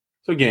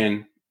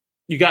again,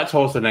 you got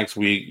Tulsa next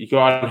week. You go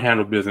out and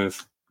handle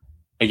business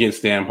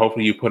against them.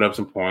 Hopefully you put up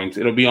some points.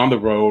 It'll be on the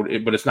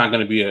road, but it's not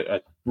going to be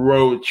a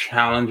road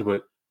challenge,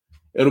 but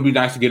it'll be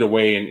nice to get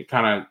away and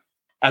kind of,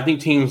 I think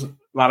teams a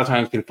lot of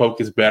times can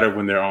focus better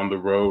when they're on the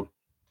road.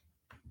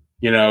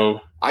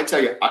 I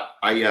tell you,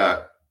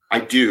 I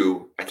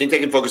do. I think they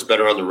can focus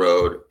better on the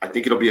road. I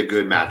think it'll be a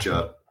good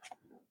matchup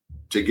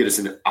to get us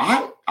in.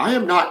 I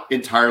am not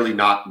entirely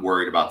not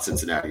worried about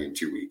Cincinnati in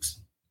 2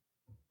 weeks.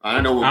 I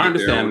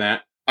understand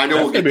that. I know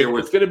we'll get there.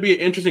 It's going to be an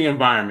interesting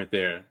environment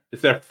there.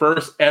 It's their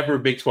first ever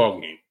Big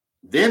 12 game.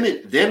 Them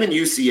and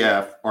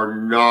UCF are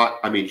not.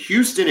 I mean,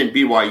 Houston and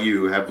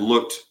BYU have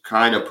looked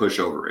kind of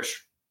pushoverish.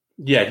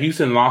 Yeah,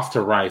 Houston lost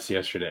to Rice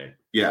yesterday.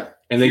 Yeah,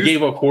 and they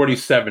gave up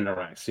 47 to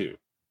Rice too.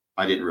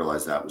 I didn't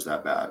realize that was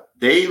that bad.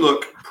 They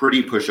look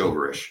pretty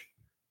pushoverish.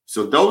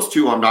 So those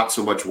two I'm not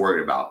so much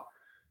worried about.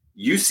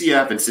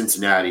 UCF and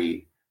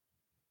Cincinnati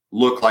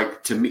look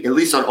like, to me, at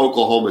least on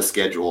Oklahoma's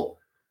schedule,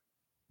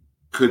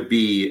 could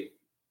be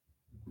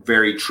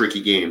very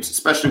tricky games,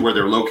 especially where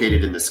they're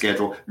located in the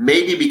schedule.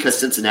 Maybe because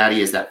Cincinnati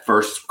is that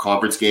first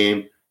conference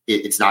game,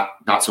 it's not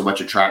so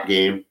much a track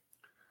game.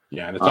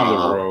 Yeah, and it's on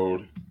the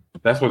road.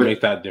 That's what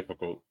makes that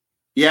difficult.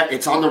 Yeah,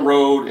 it's on the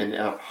road, and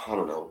I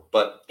don't know.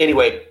 But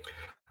anyway,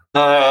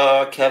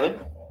 Kevin,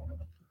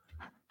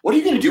 what are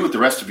you going to do with the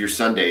rest of your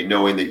Sunday,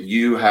 knowing that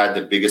you had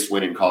the biggest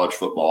win in college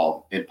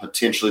football and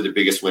potentially the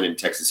biggest win in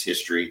Texas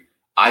history?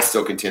 I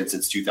still contend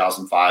since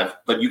 2005,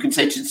 but you can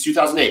say since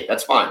 2008.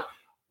 That's fine.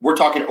 We're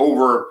talking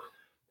over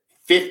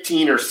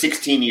 15 or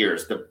 16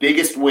 years, the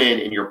biggest win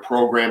in your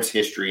program's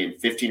history in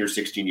 15 or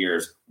 16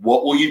 years.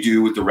 What will you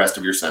do with the rest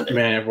of your Sunday?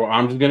 Man, well,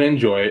 I'm just going to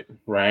enjoy it,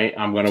 right?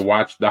 I'm going to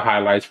watch the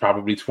highlights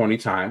probably 20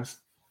 times,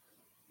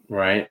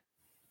 right?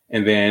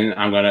 And then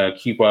I'm going to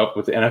keep up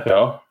with the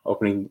NFL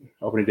opening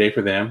day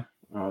for them.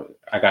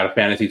 I got a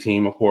fantasy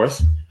team, of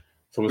course.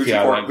 So we'll see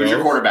how that goes. Who's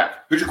your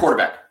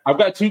quarterback? I've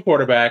got 2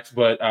 quarterbacks,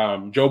 but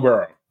Joe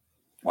Burrow.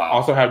 Wow. I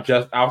also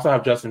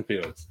have Justin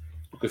Fields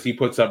because he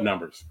puts up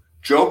numbers.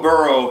 Joe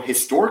Burrow,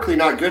 historically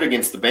not good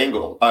against the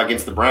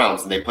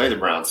Browns, and they play the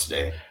Browns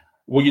today.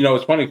 Well,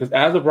 it's funny because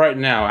as of right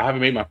now, I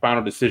haven't made my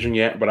final decision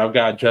yet, but I've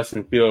got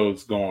Justin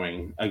Fields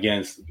going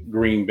against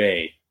Green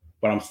Bay.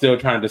 But I'm still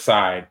trying to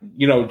decide.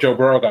 Joe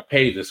Burrow got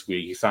paid this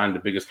week. He signed the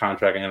biggest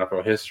contract in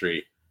NFL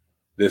history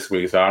this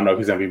week. So I don't know if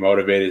he's going to be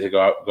motivated to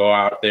go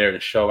out there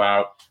and show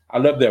out. I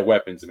love their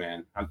weapons,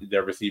 man.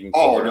 Their receiving.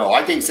 Oh, no.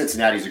 I think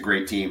Cincinnati's a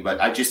great team.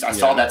 But I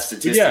saw that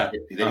statistic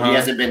that he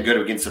hasn't been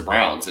good against the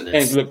Browns.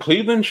 And look,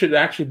 Cleveland should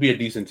actually be a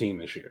decent team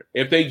this year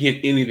if they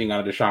get anything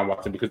out of Deshaun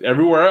Watson, because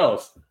everywhere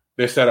else,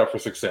 they're set up for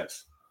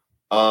success.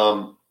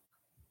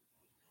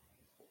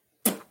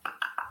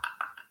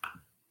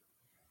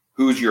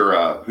 Who's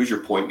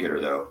your point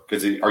getter, though?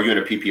 Because are you in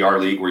a PPR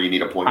league where you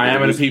need a point getter? I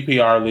am in a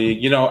PPR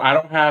league. I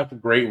don't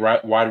have great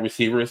wide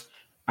receivers.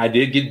 I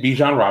did get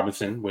Bijan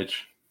Robinson,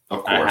 which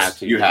of course I had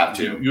to. You have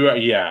to.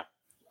 Yeah.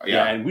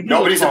 And we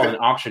do an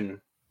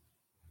auction.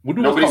 We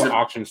do an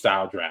auction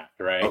style draft,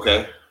 right?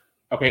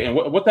 Okay. And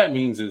what that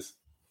means is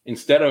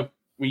instead of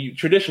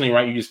traditionally,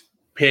 right, you just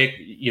pick,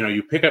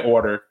 you pick an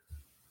order,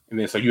 and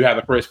then so you have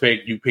the first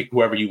pick, you pick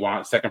whoever you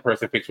want, second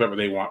person picks whoever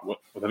they want.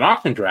 With an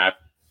auction draft,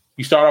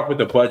 you start off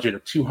with a budget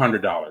of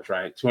 $200,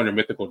 right? 200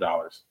 mythical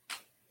dollars.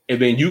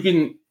 And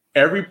then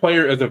every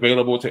player is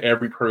available to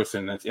every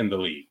person that's in the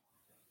league,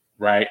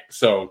 right?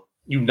 So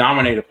you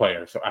nominate a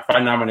player. So if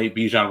I nominate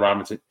Bijan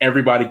Robinson,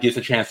 everybody gets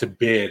a chance to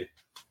bid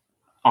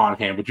on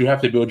him, but you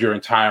have to build your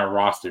entire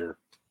roster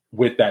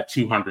with that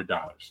 $200.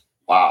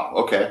 Wow.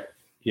 Okay.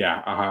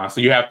 Yeah.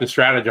 So you have to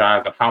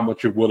strategize of how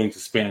much you're willing to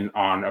spend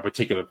on a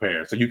particular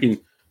player. So you can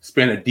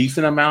spend a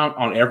decent amount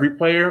on every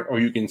player, or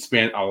you can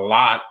spend a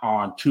lot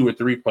on 2 or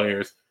 3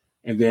 players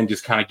and then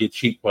just kind of get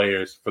cheap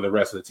players for the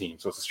rest of the team.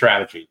 So it's a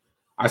strategy.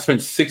 I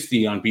spent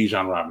 $60 on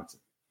Bijan Robinson.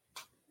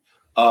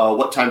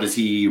 What time does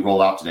he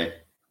roll out today?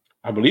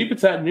 I believe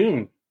it's at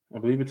noon. I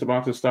believe it's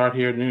about to start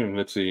here at noon.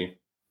 Let's see.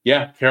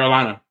 Yeah,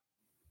 Carolina.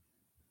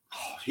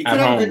 He could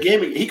have a good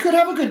game. He could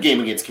have a good game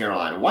against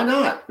Carolina. Why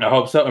not? I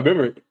hope so.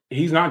 Remember,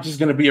 he's not just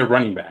going to be a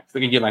running back. They're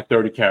going to get like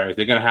 30 carries.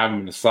 They're going to have him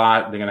in the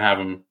slot. They're going to have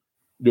him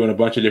doing a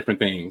bunch of different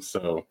things.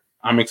 So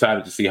I'm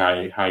excited to see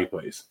how he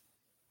plays.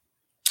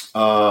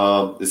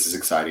 This is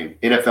exciting.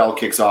 NFL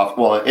kicks off.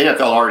 Well,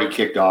 NFL already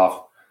kicked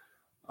off.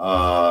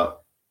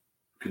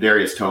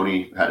 Kadarius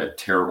Toney had a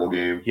terrible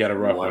game. He had a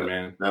rough one,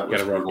 man. That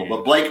was brutal.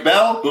 But Blake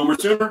Bell, Boomer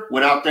Sooner,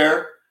 went out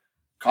there,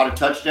 caught a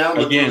touchdown,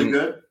 looked really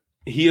good.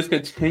 He has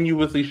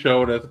continuously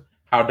showed us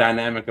how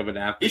dynamic of an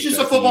athlete. He's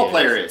just a football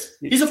player.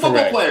 He's a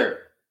football player.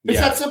 It's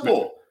that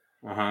simple.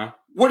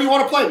 What do you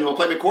want to play him? You want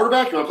to play him at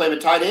quarterback? You want to play him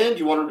at tight end?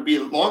 You want him to be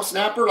a long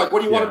snapper? Like,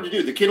 what do you want him to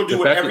do? The kid will do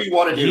whatever you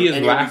want to do. He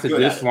has lasted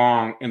this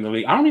long in the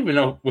league. I don't even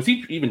know. Was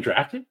he even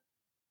drafted?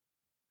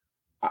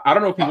 I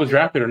don't know if he was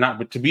drafted or not,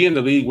 but to be in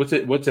the league, what's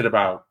it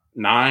about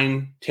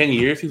 9-10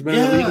 years he's been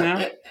in the league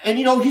now? And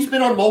he's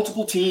been on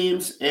multiple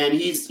teams, and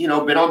he's, been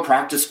on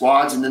practice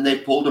squads, and then they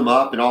pulled him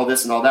up and all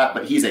this and all that.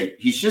 But he's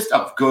just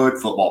a good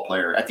football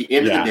player. At the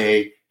end of the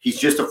day, he's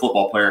just a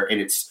football player. And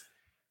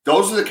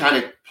those are the kind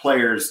of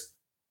players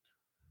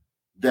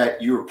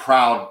that you're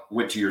proud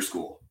went to your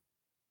school.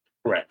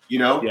 Right.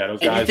 Yeah, those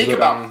guys. And you think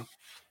about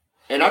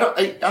and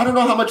I don't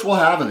know how much we'll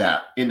have of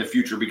that in the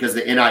future because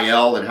the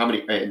NIL and how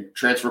many and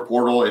transfer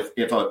portal.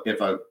 If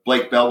a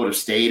Blake Bell would have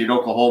stayed in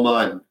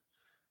Oklahoma and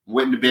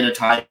wouldn't have been a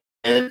tight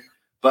end,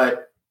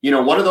 but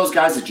one of those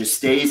guys that just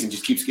stays and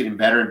just keeps getting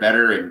better and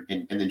better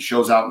and then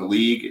shows out in the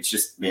league. It's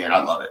just, man,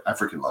 I love it. I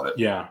freaking love it.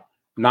 Yeah,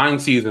 9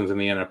 seasons in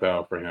the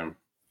NFL for him.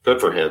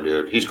 Good for him,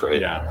 dude. He's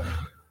great. Yeah.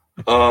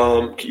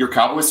 Your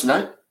Cowboys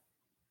tonight?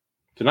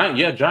 Tonight,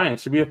 yeah,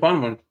 Giants should be a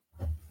fun one.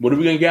 What are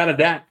we gonna get out of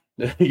that?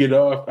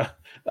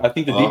 I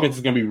think the defense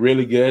is going to be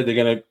really good.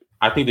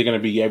 I think they're going to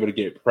be able to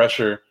get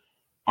pressure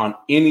on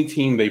any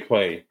team they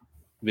play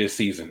this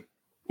season.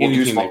 Will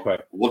Deuce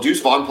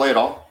Vaughn play at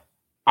all?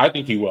 I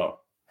think he will.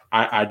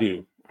 I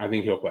do. I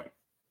think he'll play.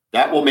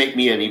 That will make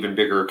me an even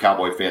bigger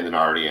Cowboy fan than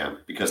I already am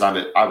because I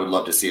would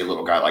love to see a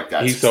little guy like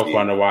that. He's so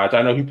fun to watch.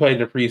 I know he played in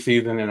the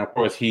preseason, and of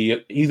course he's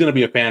going to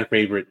be a fan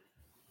favorite.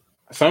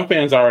 Some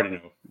fans already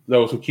know.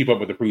 Those who keep up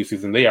with the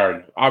preseason, they already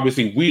know.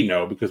 Obviously, we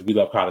know because we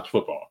love college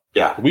football.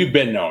 Yeah. We've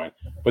been knowing.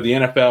 But the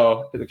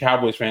NFL, the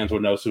Cowboys fans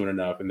will know soon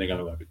enough, and they're going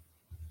to love it.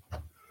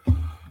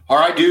 All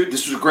right, dude.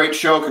 This was a great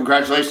show.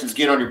 Congratulations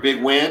again on your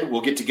big win.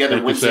 We'll get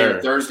together Wednesday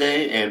and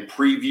Thursday and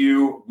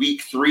preview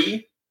week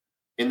 3.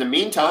 In the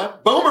meantime,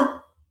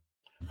 Boomer.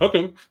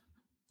 Okay.